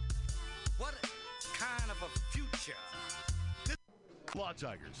 What kind of a future? Law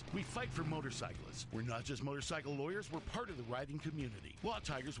Tigers, we fight for motorcyclists. We're not just motorcycle lawyers, we're part of the riding community. Law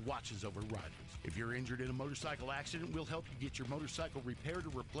Tigers watches over riders. If you're injured in a motorcycle accident, we'll help you get your motorcycle repaired or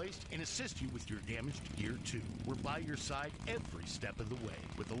replaced and assist you with your damaged gear too. We're by your side every step of the way.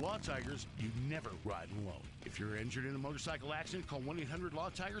 With the Law Tigers, you never ride alone. If you're injured in a motorcycle accident, call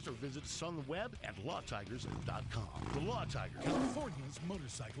 1-800-LAW-TIGERS or visit us on the web at lawtigers.com. The Law Tigers, California's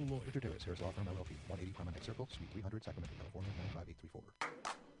motorcycle lawyer. Richard Harris, Harris Law Firm LLP, 180 Promenade Circle, Suite 300, Sacramento, California, 95834.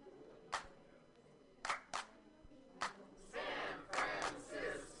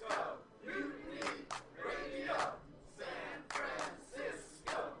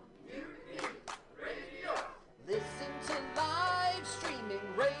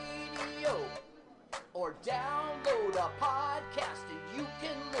 Download a podcast and you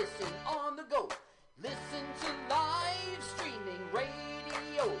can listen on the go. Listen to live streaming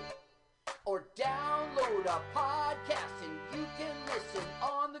radio or download a podcast and you can listen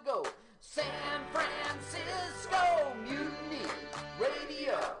on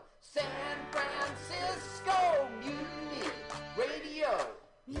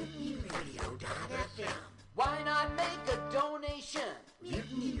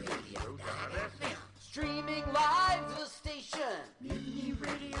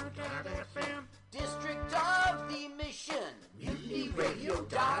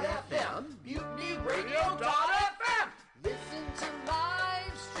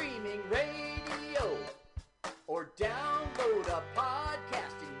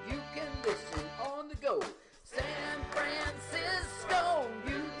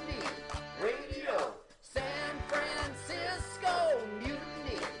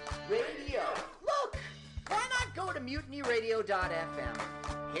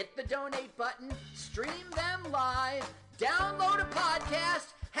mutinyradio.fm. Hit the donate button, stream them live, download a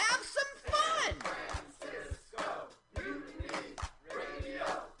podcast, have some fun!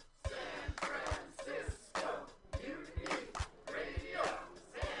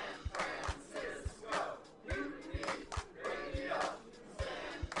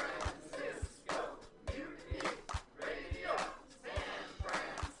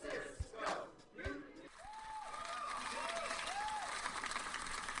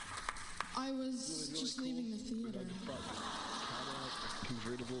 I was just leaving the theater.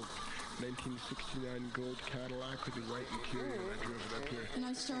 Convertible 1969 gold Cadillac with the white interior. I drove it up here. And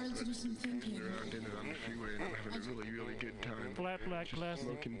I started to do some thinking. Around in it on the freeway, and I'm having a really, really good time. Flat black glasses.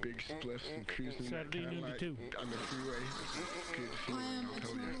 Smoking big spliffs and cruising Saturday noon to 2 on the freeway. It's good feeling, I'll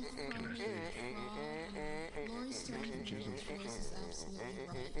tell you. Can I say? Lori Stone's voice is absolutely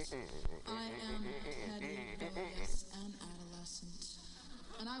right. I am petty, rebellious, and adolescent.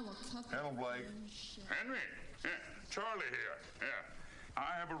 And I will cut the Hello, Blake. Henry. Yeah, Charlie here. Yeah.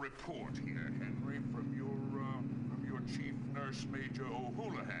 I have a report here, Henry, from your chief nurse, Major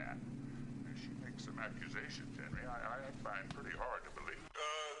O'Houlihan. She makes some accusations, Henry, I find pretty hard to believe.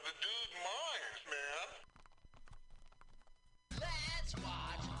 The dude minds, man. Let's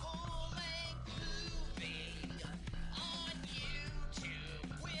watch a full-length movie on YouTube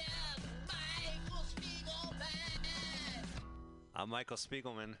with Michael Spiegelman. I'm Michael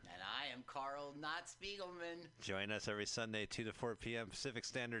Spiegelman. And I am Carl Not Spiegelman. Join us every Sunday, 2 to 4 p.m. Pacific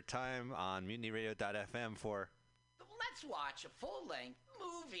Standard Time on MutinyRadio.fm for Let's watch a full-length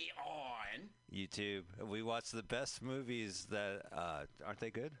movie on YouTube. We watch the best movies that, aren't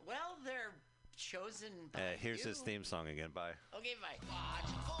they good? Well, they're chosen by Here's you. his theme song again. Bye. Okay, bye. Watch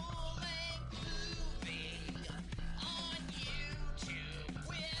a full-length movie on YouTube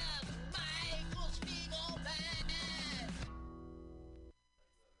with Michael Spiegelman.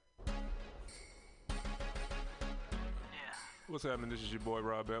 What's happening? This is your boy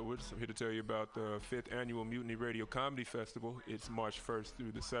Rob Edwards. I'm here to tell you about the 5th Annual Mutiny Radio Comedy Festival. It's March 1st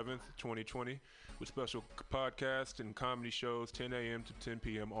through the 7th, 2020, with special podcasts and comedy shows 10 a.m. to 10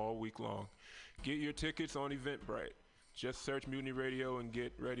 p.m. all week long. Get your tickets on Eventbrite. Just search Mutiny Radio and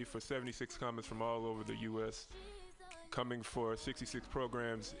get ready for 76 comics from all over the U.S. coming for 66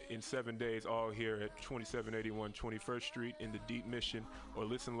 programs in 7 days, all here at 2781 21st Street in the Deep Mission, or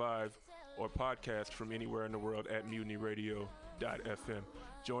listen live or podcast from anywhere in the world at MutinyRadio.fm.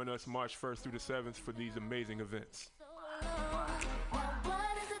 Join us March 1st through the 7th for these amazing events. What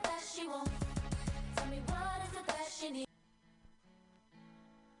is it that she wants? Tell me what is it that she needs?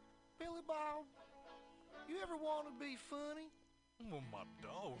 Billy Bob, you ever want to be funny? Well, my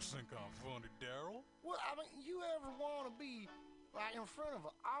dogs think I'm funny, Daryl. Well, I mean, you ever want to be, like, in front of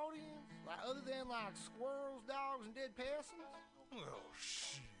an audience? Like, other than, like, squirrels, dogs, and dead peasants? Well,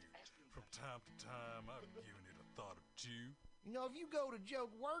 shit. From time to time, I've given it a thought or two. You know, if you go to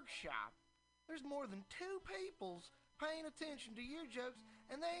Joke Workshop, there's more than 2 peoples paying attention to your jokes,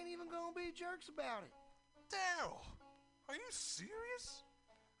 and they ain't even gonna be jerks about it. Daryl, are you serious?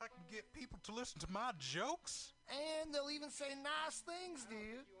 I can get people to listen to my jokes? And they'll even say nice things to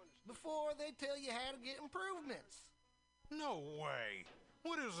you before they tell you how to get improvements. No way.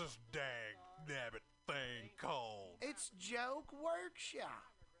 What is this dag-nabbit thing called? It's Joke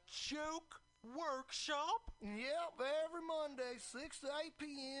Workshop. Joke Workshop? Yep, every Monday, 6 to 8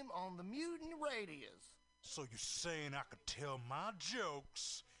 p.m. on the Mutiny Radios. So you're saying I could tell my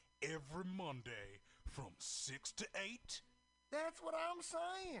jokes every Monday from 6 to 8? That's what I'm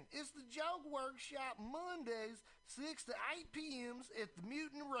saying. It's the Joke Workshop Mondays, 6 to 8 p.m. at the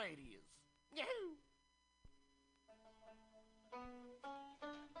Mutiny Radios. Yahoo! $4.99.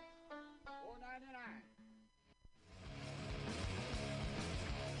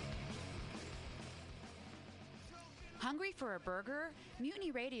 Hungry for a burger? Mutiny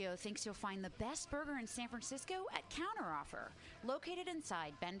Radio thinks you'll find the best burger in San Francisco at Counteroffer, located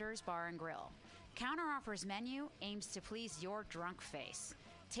inside Bender's Bar and Grill. Counteroffer's menu aims to please your drunk face.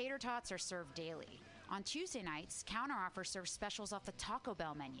 Tater tots are served daily. On Tuesday nights, Counteroffer serves specials off the Taco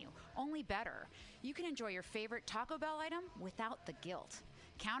Bell menu, only better. You can enjoy your favorite Taco Bell item without the guilt.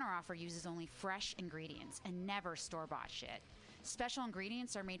 Counteroffer uses only fresh ingredients and never store-bought shit. Special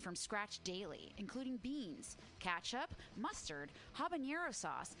ingredients are made from scratch daily, including beans, ketchup, mustard, habanero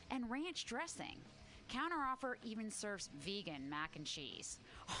sauce, and ranch dressing. Counteroffer even serves vegan mac and cheese.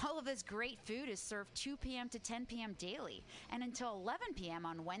 All of this great food is served 2 p.m. to 10 p.m. daily and until 11 p.m.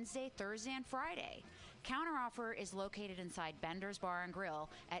 on Wednesday, Thursday, and Friday. Counteroffer is located inside Bender's Bar and Grill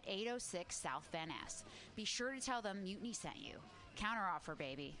at 806 South Van Ness. Be sure to tell them Mutiny sent you. Counteroffer,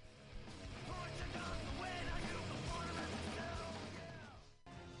 baby.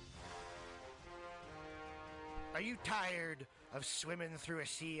 Are you tired of swimming through a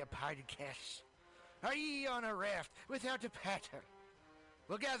sea of podcasts? Are ye on a raft without a paddle?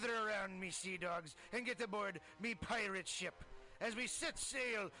 Well, gather around me, sea dogs, and get aboard me pirate ship as we set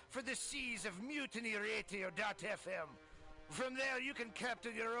sail for the seas of MutinyRadio.fm. From there, you can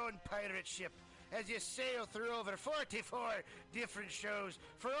captain your own pirate ship as you sail through over 44 different shows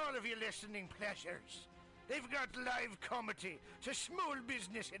for all of your listening pleasures. They've got live comedy to small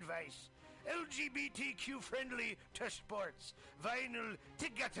business advice, LGBTQ friendly to sports, vinyl to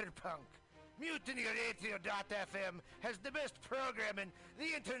gutter punk. MutinyRadio.fm has the best programming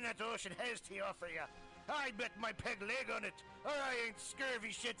the internet ocean has to offer you. I bet my peg leg on it, or I ain't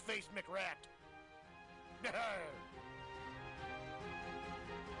scurvy shit-faced McRat.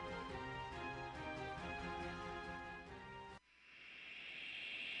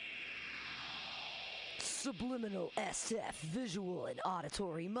 Subliminal SF visual and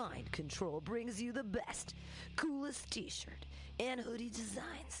auditory mind control brings you the best, coolest t-shirt and hoodie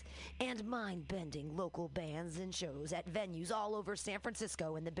designs and mind-bending local bands and shows at venues all over San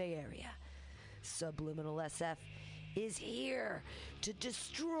Francisco and the Bay Area. Subliminal SF is here to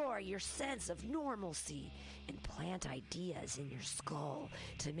destroy your sense of normalcy and plant ideas in your skull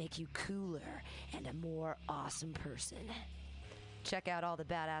to make you cooler and a more awesome person. Check out all the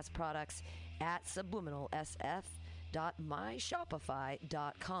badass products at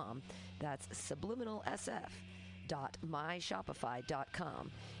subliminalsf.myshopify.com. That's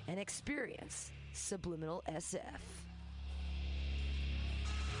subliminalsf.myshopify.com and experience Subliminal SF.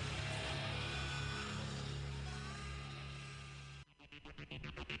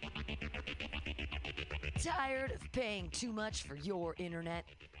 Tired of paying too much for your internet?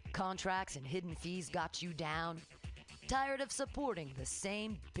 Contracts and hidden fees got you down? Tired of supporting the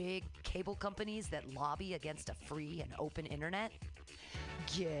same big cable companies that lobby against a free and open internet?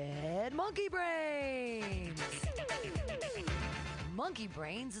 Get Monkey Brains! Monkey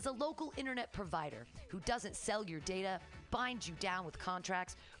Brains is a local internet provider who doesn't sell your data, bind you down with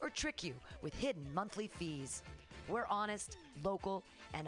contracts, or trick you with hidden monthly fees. We're honest, local, and